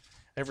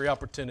every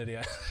opportunity.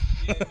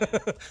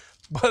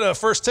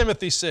 But 1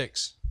 Timothy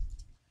 6.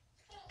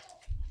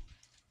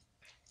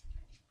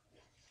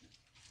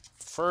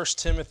 1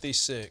 Timothy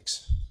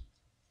 6.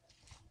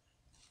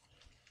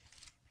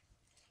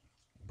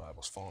 The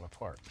Bible's falling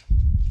apart.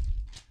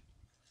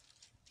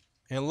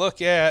 And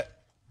look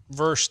at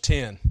verse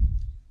 10.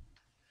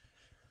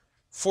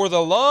 "For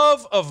the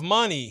love of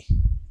money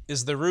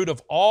is the root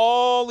of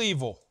all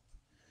evil,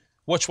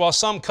 which while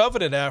some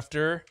coveted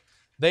after,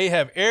 they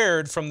have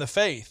erred from the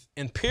faith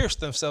and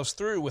pierced themselves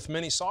through with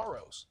many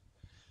sorrows."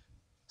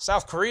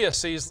 South Korea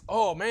sees,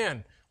 oh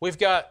man,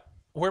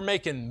 we're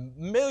making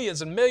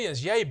millions and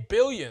millions, yea,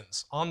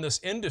 billions on this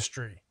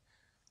industry.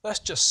 Let's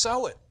just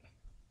sell it.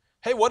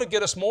 Hey, what would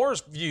get us more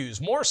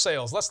views, more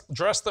sales? Let's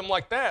dress them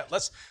like that.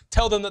 Let's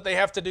tell them that they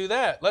have to do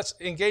that. Let's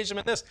engage them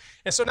in this.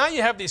 And so now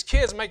you have these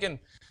kids are making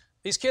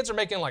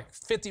like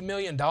 $50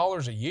 million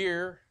a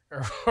year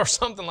or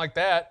something like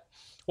that.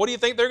 What do you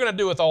think they're going to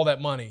do with all that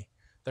money?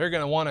 They're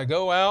going to want to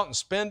go out and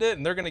spend it,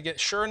 and they're going to get,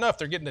 sure enough,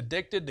 they're getting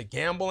addicted to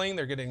gambling.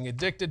 They're getting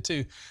addicted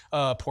to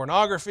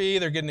pornography.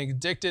 They're getting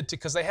addicted to,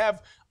 because they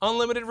have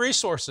unlimited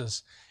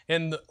resources.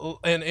 And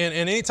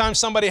anytime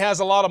somebody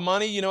has a lot of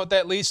money, you know what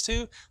that leads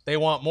to? They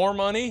want more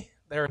money.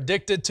 They're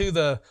addicted to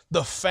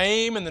the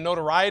fame and the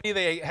notoriety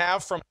they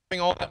have from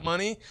having all that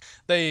money.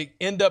 They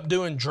end up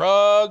doing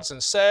drugs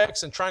and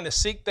sex and trying to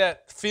seek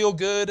that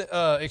feel-good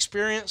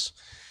experience.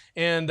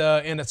 And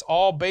it's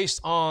all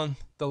based on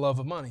the love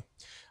of money.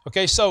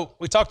 Okay, so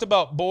we talked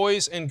about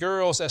boys and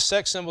girls as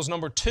sex symbols.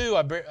 Number 2,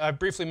 I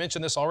briefly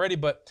mentioned this already,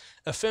 but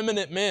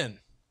effeminate men.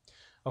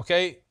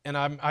 Okay, and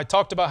I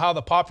talked about how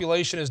the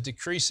population is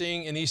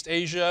decreasing in East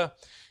Asia,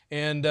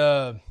 and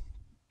I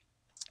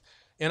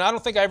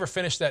don't think I ever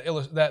finished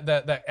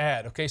that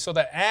ad. Okay, so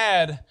that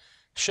ad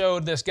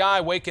showed this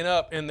guy waking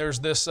up, and there's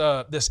this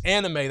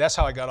anime. That's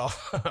how I got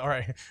off. All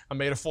right, I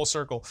made a full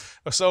circle.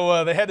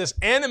 So they had this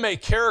anime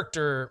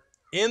character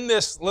in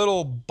this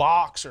little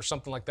box or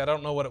something like that. I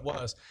don't know what it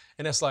was.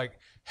 And it's like,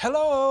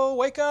 hello,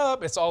 wake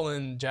up. It's all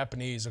in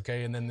Japanese,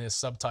 okay? And then there's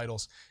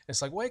subtitles.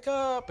 It's like, wake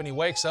up. And he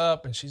wakes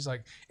up, and she's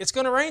like, it's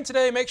going to rain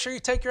today. Make sure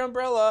you take your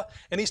umbrella.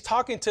 And he's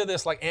talking to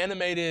this like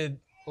animated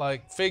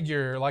like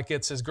figure like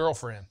it's his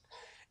girlfriend.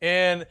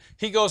 And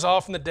he goes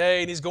off in the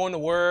day, and he's going to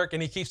work,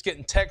 and he keeps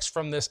getting texts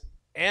from this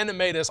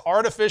this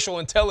artificial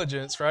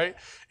intelligence, right,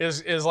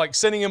 is like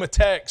sending him a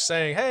text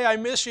saying, hey, I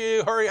miss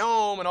you, hurry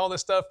home, and all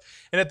this stuff.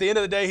 And at the end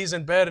of the day, he's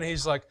in bed, and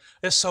he's like,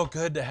 it's so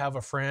good to have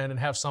a friend and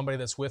have somebody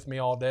that's with me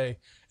all day.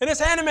 And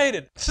it's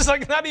animated. It's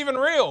like not even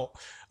real.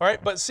 All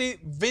right, but see,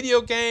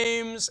 video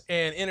games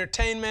and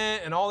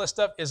entertainment and all this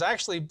stuff is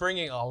actually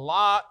bringing a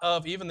lot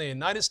of, even the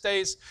United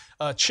States,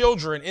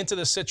 children into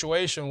this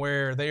situation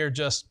where they are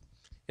just,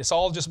 it's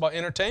all just about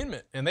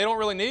entertainment. And they don't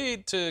really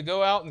need to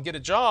go out and get a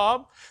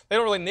job. They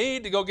don't really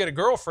need to go get a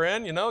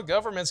girlfriend. You know,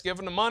 government's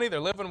giving them money. They're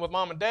living with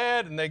mom and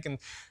dad, and they can,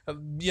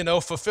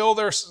 fulfill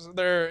their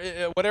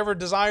whatever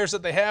desires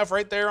that they have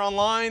right there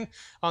online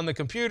on the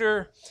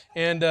computer.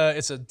 And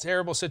it's a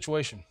terrible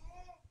situation.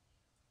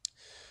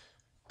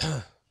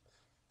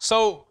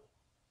 So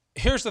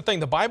here's the thing.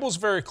 The Bible's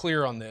very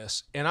clear on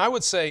this. And I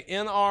would say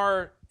in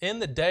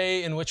the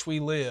day in which we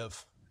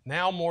live,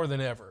 now more than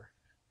ever,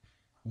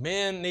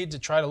 men need to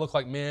try to look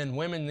like men.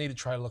 Women need to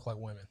try to look like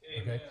women.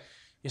 Okay?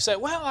 You say,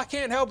 well, I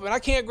can't help it. I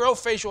can't grow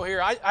facial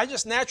hair. I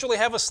just naturally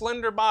have a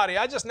slender body.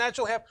 I just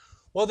naturally have...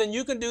 Well, then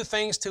you can do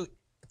things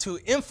to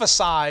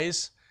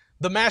emphasize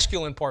the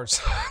masculine parts.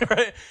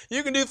 Right?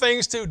 You can do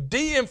things to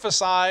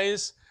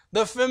de-emphasize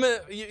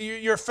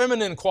your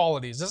feminine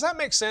qualities. Does that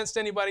make sense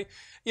to anybody?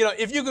 You know,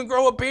 if you can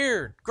grow a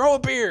beard, grow a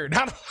beard.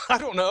 I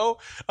don't know.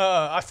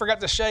 I forgot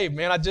to shave,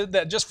 man. I did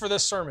that just for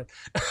this sermon.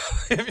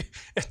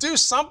 Do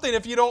something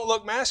if you don't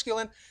look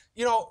masculine,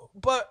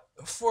 but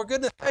for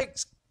goodness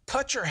sakes,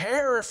 cut your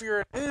hair if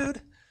you're a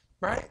dude,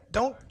 right?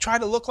 Don't try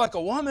to look like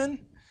a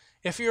woman.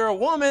 If you're a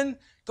woman,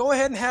 go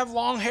ahead and have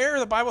long hair.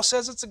 The Bible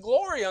says it's a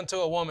glory unto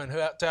a woman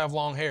to have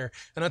long hair.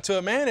 And unto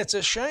a man, it's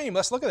a shame.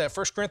 Let's look at that,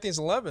 1 Corinthians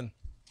 11. In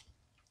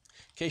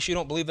case you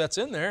don't believe that's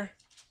in there.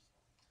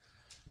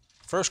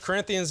 1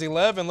 Corinthians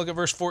 11, look at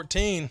verse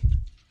 14.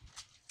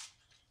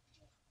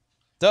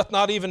 Doth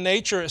not even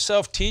nature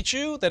itself teach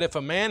you that if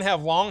a man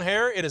have long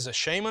hair, it is a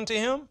shame unto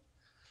him?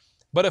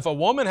 But if a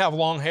woman have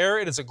long hair,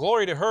 it is a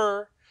glory to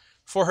her,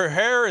 for her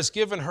hair is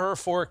given her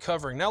for a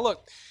covering. Now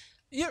look,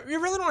 you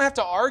really don't have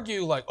to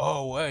argue like,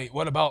 oh, wait,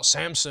 what about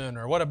Samson?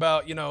 Or what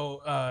about,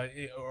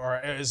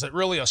 or is it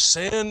really a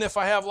sin if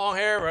I have long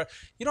hair? Or,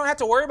 you don't have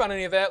to worry about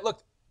any of that.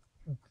 Look,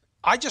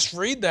 I just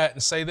read that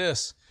and say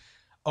this.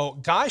 A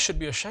guy should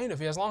be ashamed if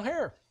he has long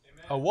hair.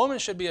 Amen. A woman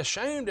should be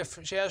ashamed if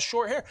she has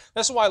short hair.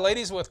 That's why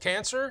ladies with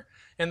cancer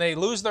and they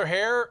lose their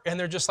hair and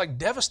they're just like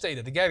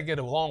devastated. They got to get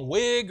a long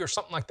wig or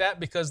something like that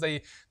because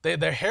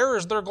their hair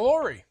is their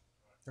glory,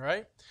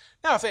 right?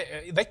 Now, if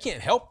they can't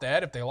help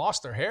that, if they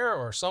lost their hair,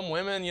 or some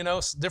women,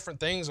 different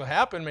things will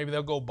happen. Maybe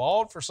they'll go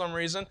bald for some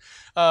reason.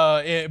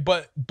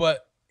 But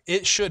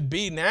it should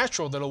be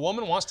natural that a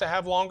woman wants to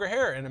have longer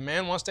hair and a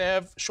man wants to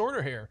have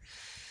shorter hair.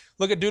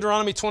 Look at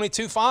Deuteronomy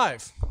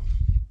 22:5.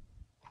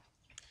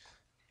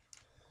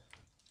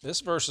 This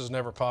verse is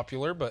never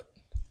popular, but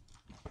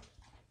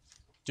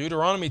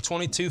Deuteronomy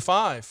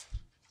 22:5.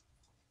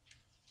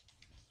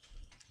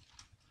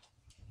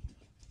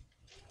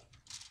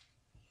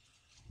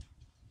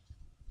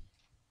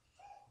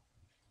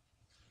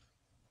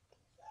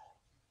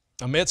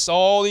 Amidst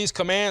all these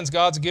commands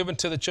God's given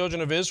to the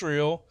children of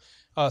Israel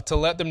to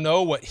let them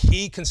know what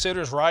He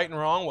considers right and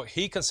wrong, what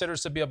He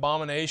considers to be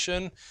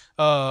abomination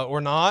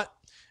or not.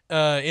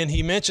 And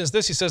He mentions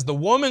this. He says, the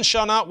woman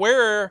shall not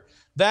wear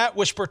that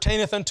which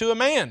pertaineth unto a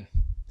man,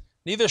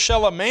 neither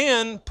shall a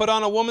man put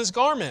on a woman's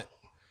garment.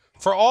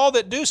 For all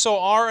that do so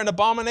are an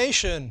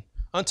abomination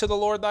unto the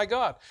Lord thy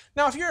God.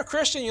 Now, if you're a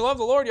Christian, you love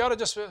the Lord, you ought to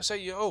just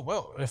say, oh,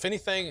 well, if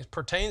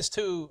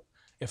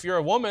you're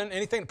a woman,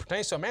 anything that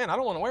pertains to a man, I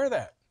don't want to wear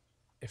that.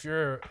 If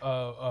you're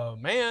a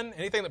man,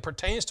 anything that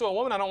pertains to a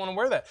woman, I don't want to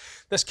wear that.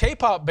 This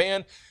K-pop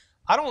band,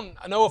 I don't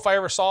know if I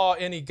ever saw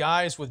any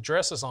guys with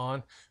dresses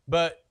on,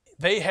 but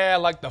they had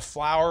like the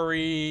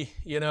flowery,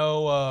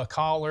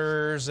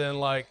 collars and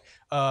like,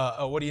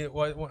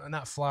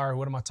 not flowery,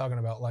 what am I talking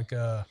about? Like,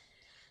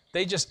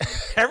 they just,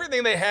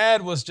 everything they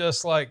had was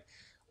just like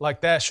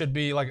that should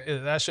be like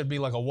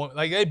a woman.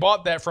 Like they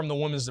bought that from the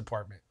women's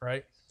department,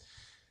 right?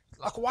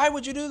 Like, why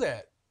would you do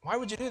that? Why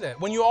would you do that?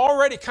 When you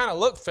already kind of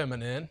look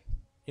feminine,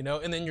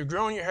 and then you're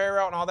growing your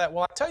hair out and all that.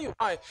 Well, I tell you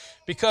why,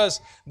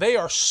 because they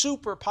are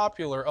super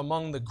popular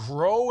among the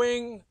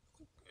growing,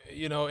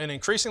 and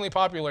increasingly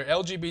popular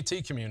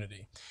LGBT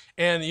community.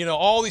 And,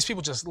 all these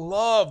people just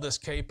love this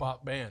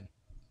K-pop band.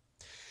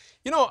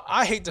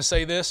 I hate to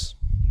say this.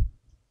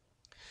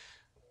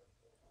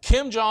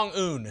 Kim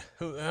Jong-un,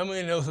 how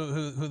many know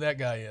who that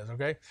guy is,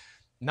 okay?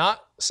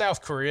 Not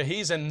South Korea.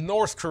 He's in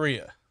North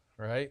Korea,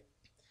 right?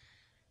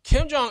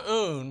 Kim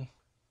Jong-un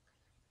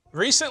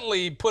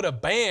recently put a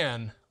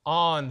ban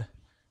on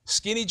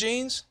skinny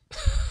jeans.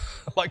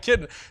 Like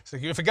kidding. So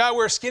if a guy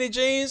wears skinny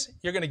jeans,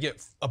 you're going to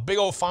get a big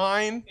old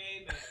fine,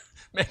 Amen.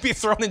 Maybe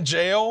thrown in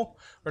jail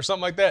or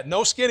something like that.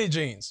 No skinny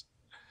jeans.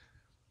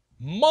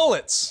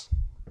 Mullets.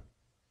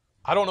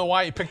 I don't know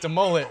why he picked a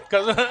mullet.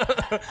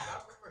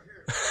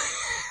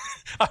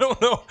 I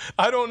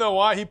don't know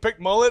why he picked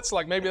mullets.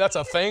 Like maybe that's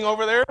a thing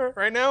over there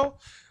right now.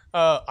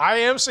 I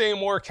am seeing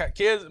more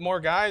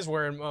guys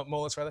wearing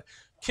mullets rather.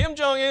 Kim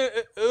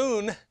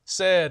Jong-un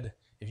said,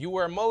 if you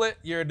wear a mullet,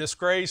 you're a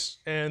disgrace,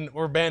 and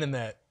we're banning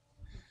that.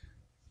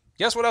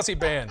 Guess what else he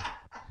banned?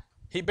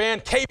 He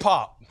banned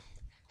K-pop.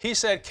 He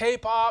said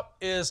K-pop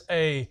is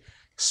a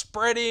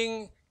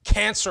spreading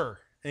cancer.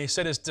 And he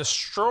said it's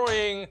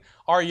destroying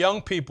our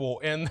young people.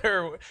 And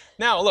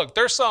now, look,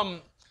 there's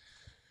some,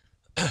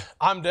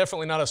 I'm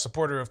definitely not a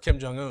supporter of Kim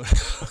Jong-un.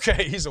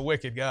 Okay, he's a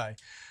wicked guy.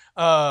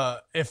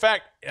 In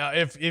fact,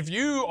 if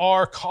you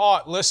are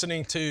caught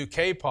listening to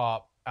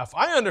K-pop, if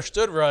I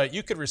understood right,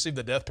 you could receive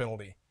the death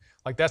penalty.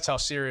 Like that's how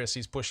serious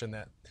he's pushing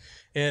that.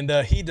 And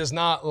he does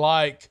not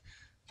like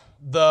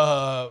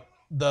the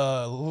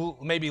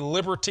maybe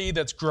liberty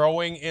that's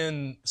growing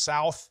in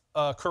South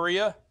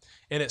Korea,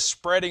 and it's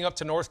spreading up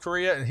to North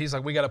Korea. And he's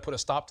like, we got to put a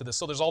stop to this.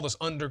 So there's all this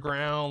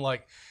underground,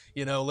 like,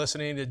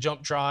 listening to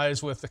jump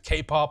drives with the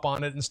K-pop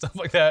on it and stuff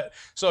like that.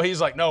 So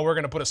he's like, no, we're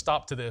going to put a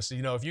stop to this.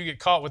 If you get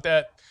caught with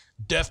that,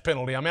 death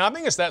penalty. I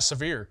think it's that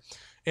severe.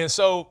 And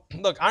so,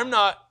 look, I'm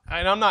not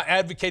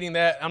advocating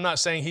that. I'm not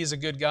saying he's a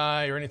good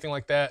guy or anything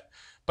like that.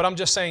 But I'm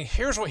just saying,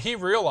 here's what he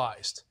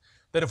realized,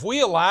 that if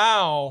we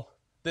allow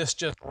this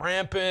just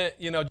rampant,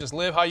 just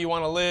live how you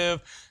want to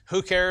live.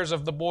 Who cares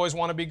if the boys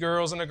want to be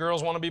girls and the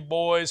girls want to be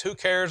boys? Who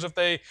cares if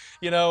they,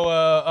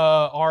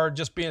 are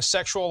just being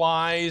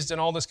sexualized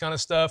and all this kind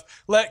of stuff?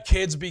 Let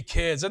kids be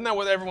kids. Isn't that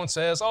what everyone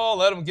says? Oh,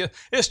 let them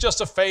it's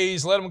just a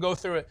phase. Let them go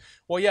through it.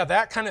 Well, yeah,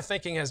 that kind of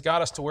thinking has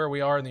got us to where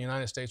we are in the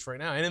United States right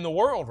now and in the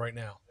world right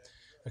now.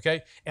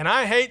 Okay. And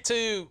I hate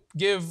to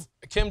give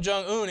Kim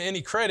Jong-un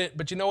any credit,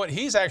 but you know what?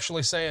 He's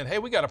actually saying, hey,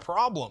 we got a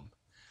problem.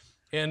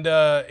 And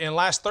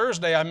last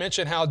Thursday, I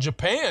mentioned how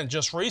Japan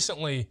just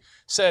recently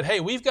said, hey,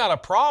 we've got a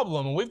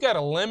problem and we've got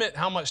to limit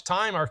how much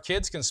time our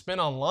kids can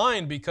spend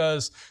online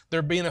because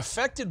they're being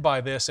affected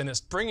by this and it's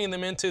bringing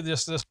them into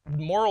this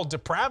moral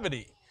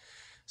depravity.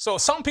 So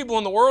some people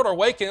in the world are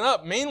waking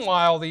up.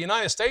 Meanwhile, the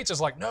United States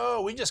is like,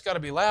 no, we just got to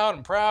be loud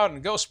and proud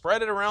and go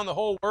spread it around the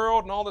whole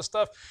world and all this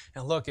stuff.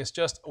 And look, it's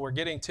just we're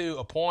getting to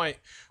a point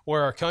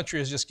where our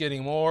country is just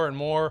getting more and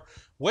more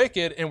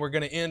wicked, and we're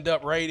going to end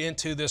up right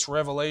into this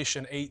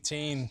Revelation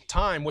 18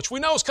 time, which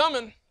we know is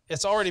coming.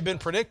 It's already been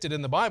predicted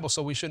in the Bible,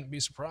 so we shouldn't be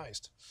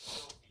surprised.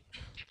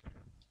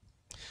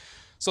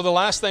 So the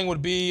last thing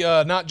would be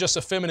not just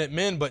effeminate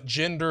men, but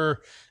gender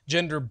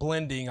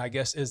blending, I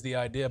guess, is the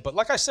idea. But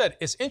like I said,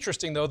 it's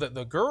interesting, though, that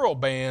the girl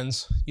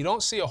bands, you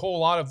don't see a whole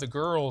lot of the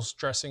girls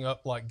dressing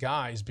up like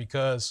guys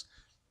because,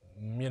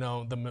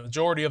 the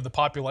majority of the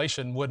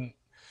population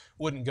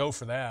wouldn't go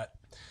for that.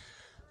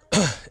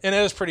 And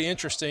it is pretty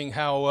interesting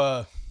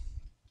how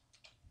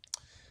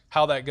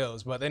that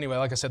goes. But anyway,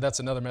 like I said, that's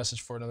another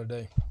message for another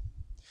day.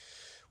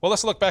 Well,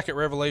 let's look back at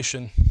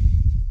Revelation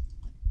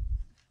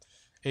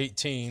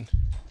 18.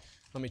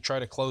 Let me try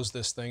to close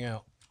this thing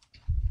out.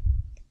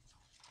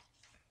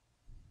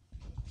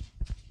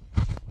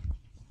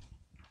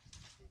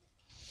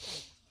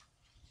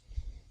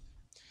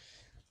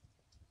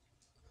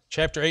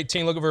 Chapter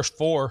 18, look at verse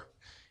 4.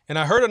 And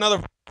I heard another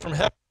voice from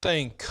heaven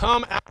saying,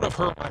 come out of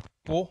her, my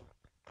people,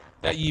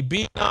 that ye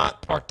be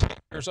not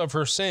partakers of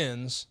her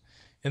sins,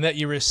 and that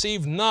ye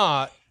receive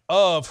not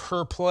of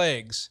her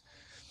plagues.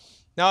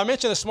 Now, I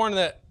mentioned this morning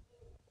that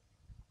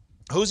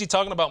who's he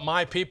talking about,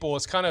 my people?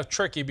 It's kind of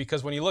tricky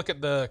because when you look at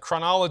the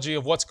chronology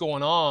of what's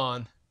going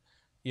on,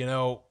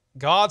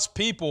 God's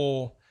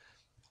people,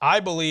 I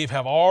believe,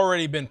 have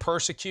already been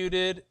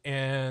persecuted,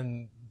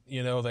 and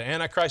the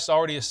Antichrist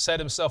already has set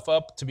himself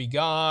up to be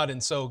God,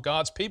 and so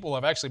God's people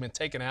have actually been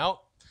taken out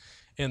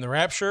in the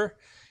rapture.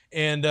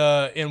 And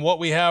what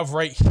we have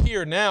right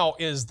here now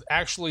is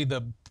actually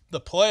the the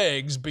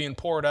plagues being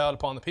poured out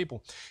upon the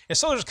people. And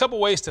so there's a couple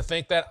ways to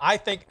think that. I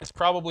think it's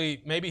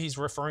probably, maybe he's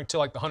referring to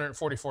like the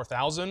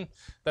 144,000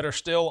 that are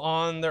still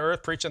on the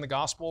earth preaching the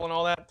gospel and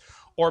all that.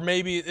 Or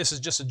maybe this is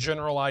just a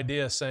general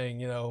idea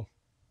saying,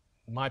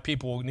 my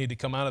people need to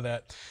come out of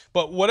that.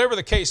 But whatever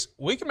the case,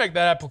 we can make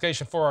that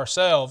application for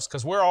ourselves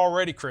because we're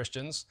already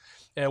Christians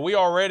and we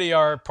already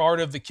are part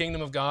of the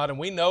kingdom of God, and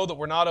we know that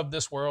we're not of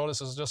this world.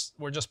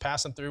 We're just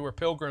passing through. We're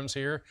pilgrims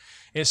here.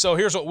 And so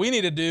here's what we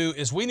need to do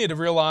is we need to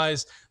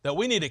realize that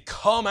we need to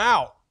come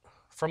out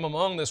from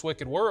among this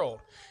wicked world.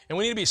 And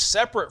we need to be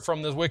separate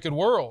from this wicked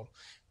world.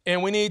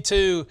 And we need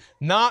to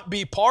not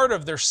be part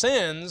of their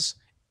sins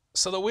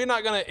so that we're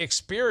not going to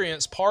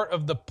experience part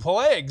of the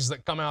plagues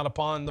that come out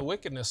upon the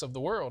wickedness of the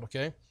world,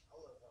 okay?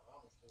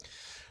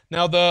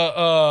 Now,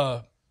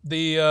 the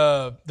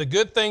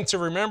good thing to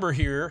remember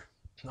here,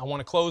 I want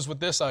to close with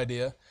this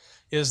idea,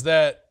 is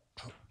that,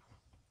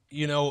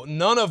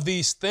 none of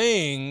these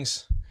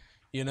things,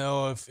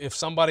 if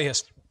somebody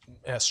has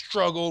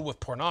struggled with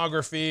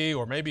pornography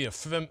or maybe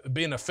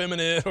being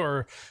effeminate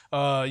or,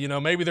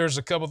 maybe there's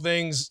a couple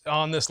things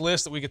on this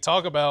list that we could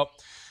talk about,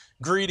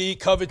 greedy,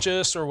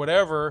 covetous, or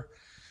whatever,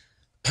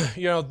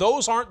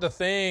 those aren't the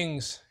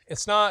things.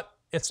 It's not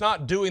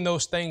doing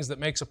those things that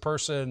makes a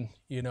person,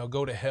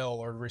 go to hell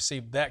or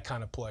receive that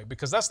kind of plague,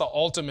 because that's the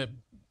ultimate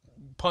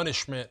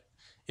punishment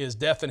is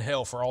death and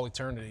hell for all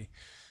eternity.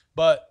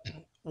 But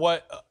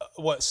what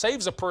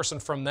saves a person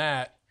from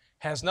that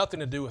has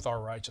nothing to do with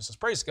our righteousness.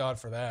 Praise God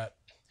for that.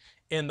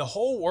 And the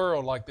whole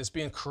world like this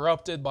being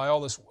corrupted by all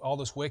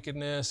this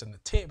wickedness, and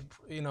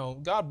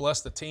God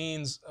bless the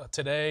teens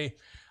today.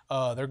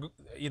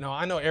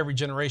 I know every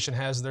generation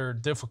has their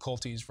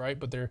difficulties, right?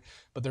 But they're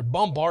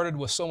bombarded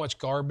with so much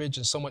garbage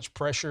and so much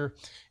pressure,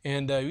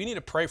 and we need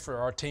to pray for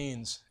our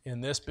teens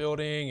in this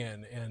building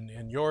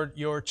and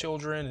your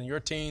children and your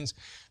teens,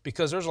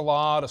 because there's a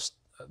lot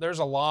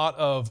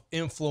of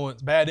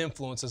bad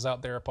influences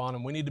out there upon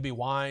them. We need to be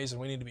wise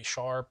and we need to be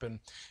sharp and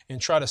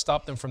try to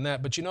stop them from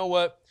that. But you know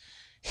what?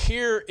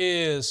 Here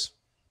is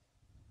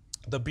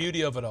the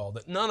beauty of it all,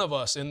 that none of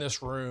us in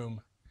this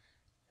room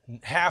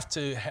have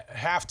to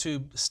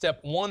step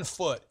 1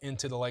 foot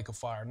into the lake of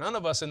fire. None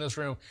of us in this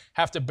room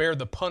have to bear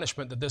the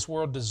punishment that this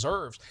world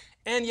deserves.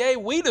 And yea,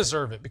 we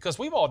deserve it because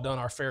we've all done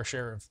our fair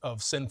share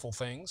of sinful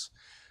things.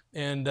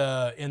 And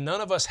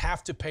none of us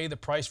have to pay the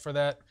price for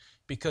that,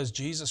 because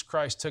Jesus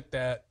Christ took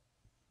that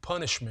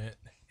punishment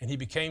and he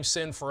became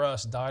sin for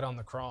us, died on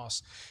the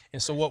cross.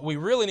 And so what we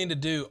really need to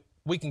do,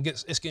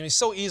 it's going to be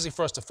so easy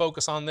for us to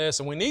focus on this,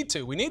 and we need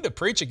to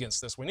preach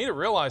against this. We need to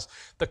realize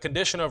the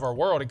condition of our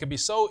world. It can be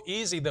so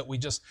easy that we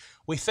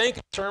think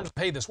in terms of,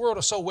 hey, this world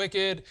is so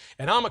wicked,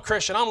 and I'm a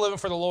Christian, I'm living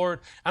for the Lord,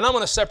 and I'm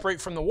going to separate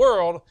from the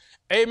world.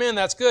 Amen,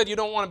 that's good. You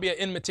don't want to be at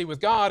enmity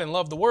with God and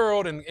love the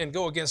world and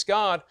go against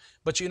God.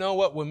 But you know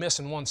what? We're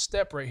missing one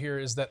step right here,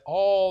 is that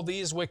all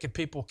these wicked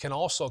people can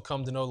also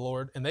come to know the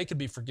Lord, and they can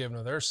be forgiven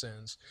of their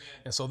sins.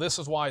 Amen. And so this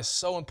is why it's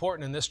so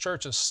important, and this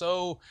church is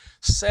so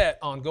set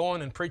on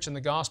going and preaching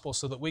the gospel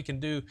so that we can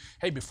do,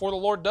 hey, before the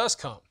Lord does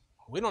come,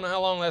 we don't know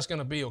how long that's going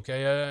to be,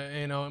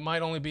 okay? It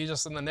might only be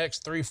just in the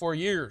next 3-4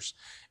 years.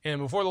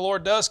 And before the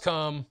Lord does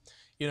come,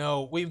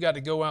 we've got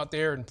to go out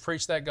there and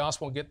preach that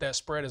gospel and get that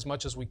spread as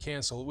much as we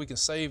can so that we can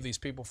save these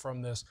people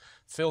from this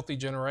filthy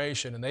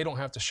generation, and they don't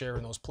have to share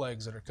in those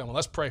plagues that are coming.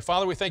 Let's pray.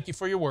 Father, we thank you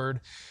for your word,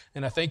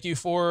 and I thank you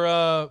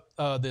for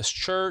this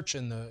church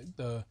and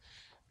the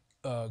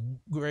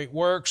great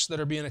works that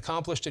are being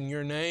accomplished in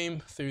your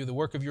name through the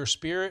work of your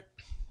Spirit.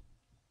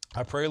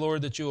 I pray,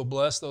 Lord, that you will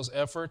bless those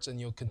efforts and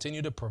you'll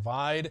continue to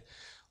provide,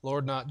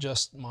 Lord, not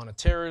just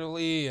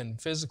monetarily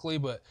and physically,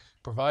 but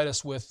provide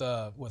us with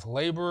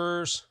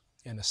laborers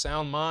and a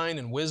sound mind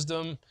and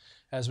wisdom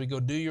as we go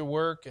do your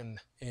work.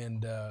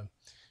 And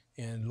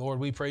Lord,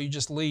 we pray you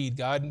just lead,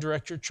 guide, and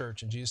direct your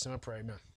church. In Jesus' name I pray, amen.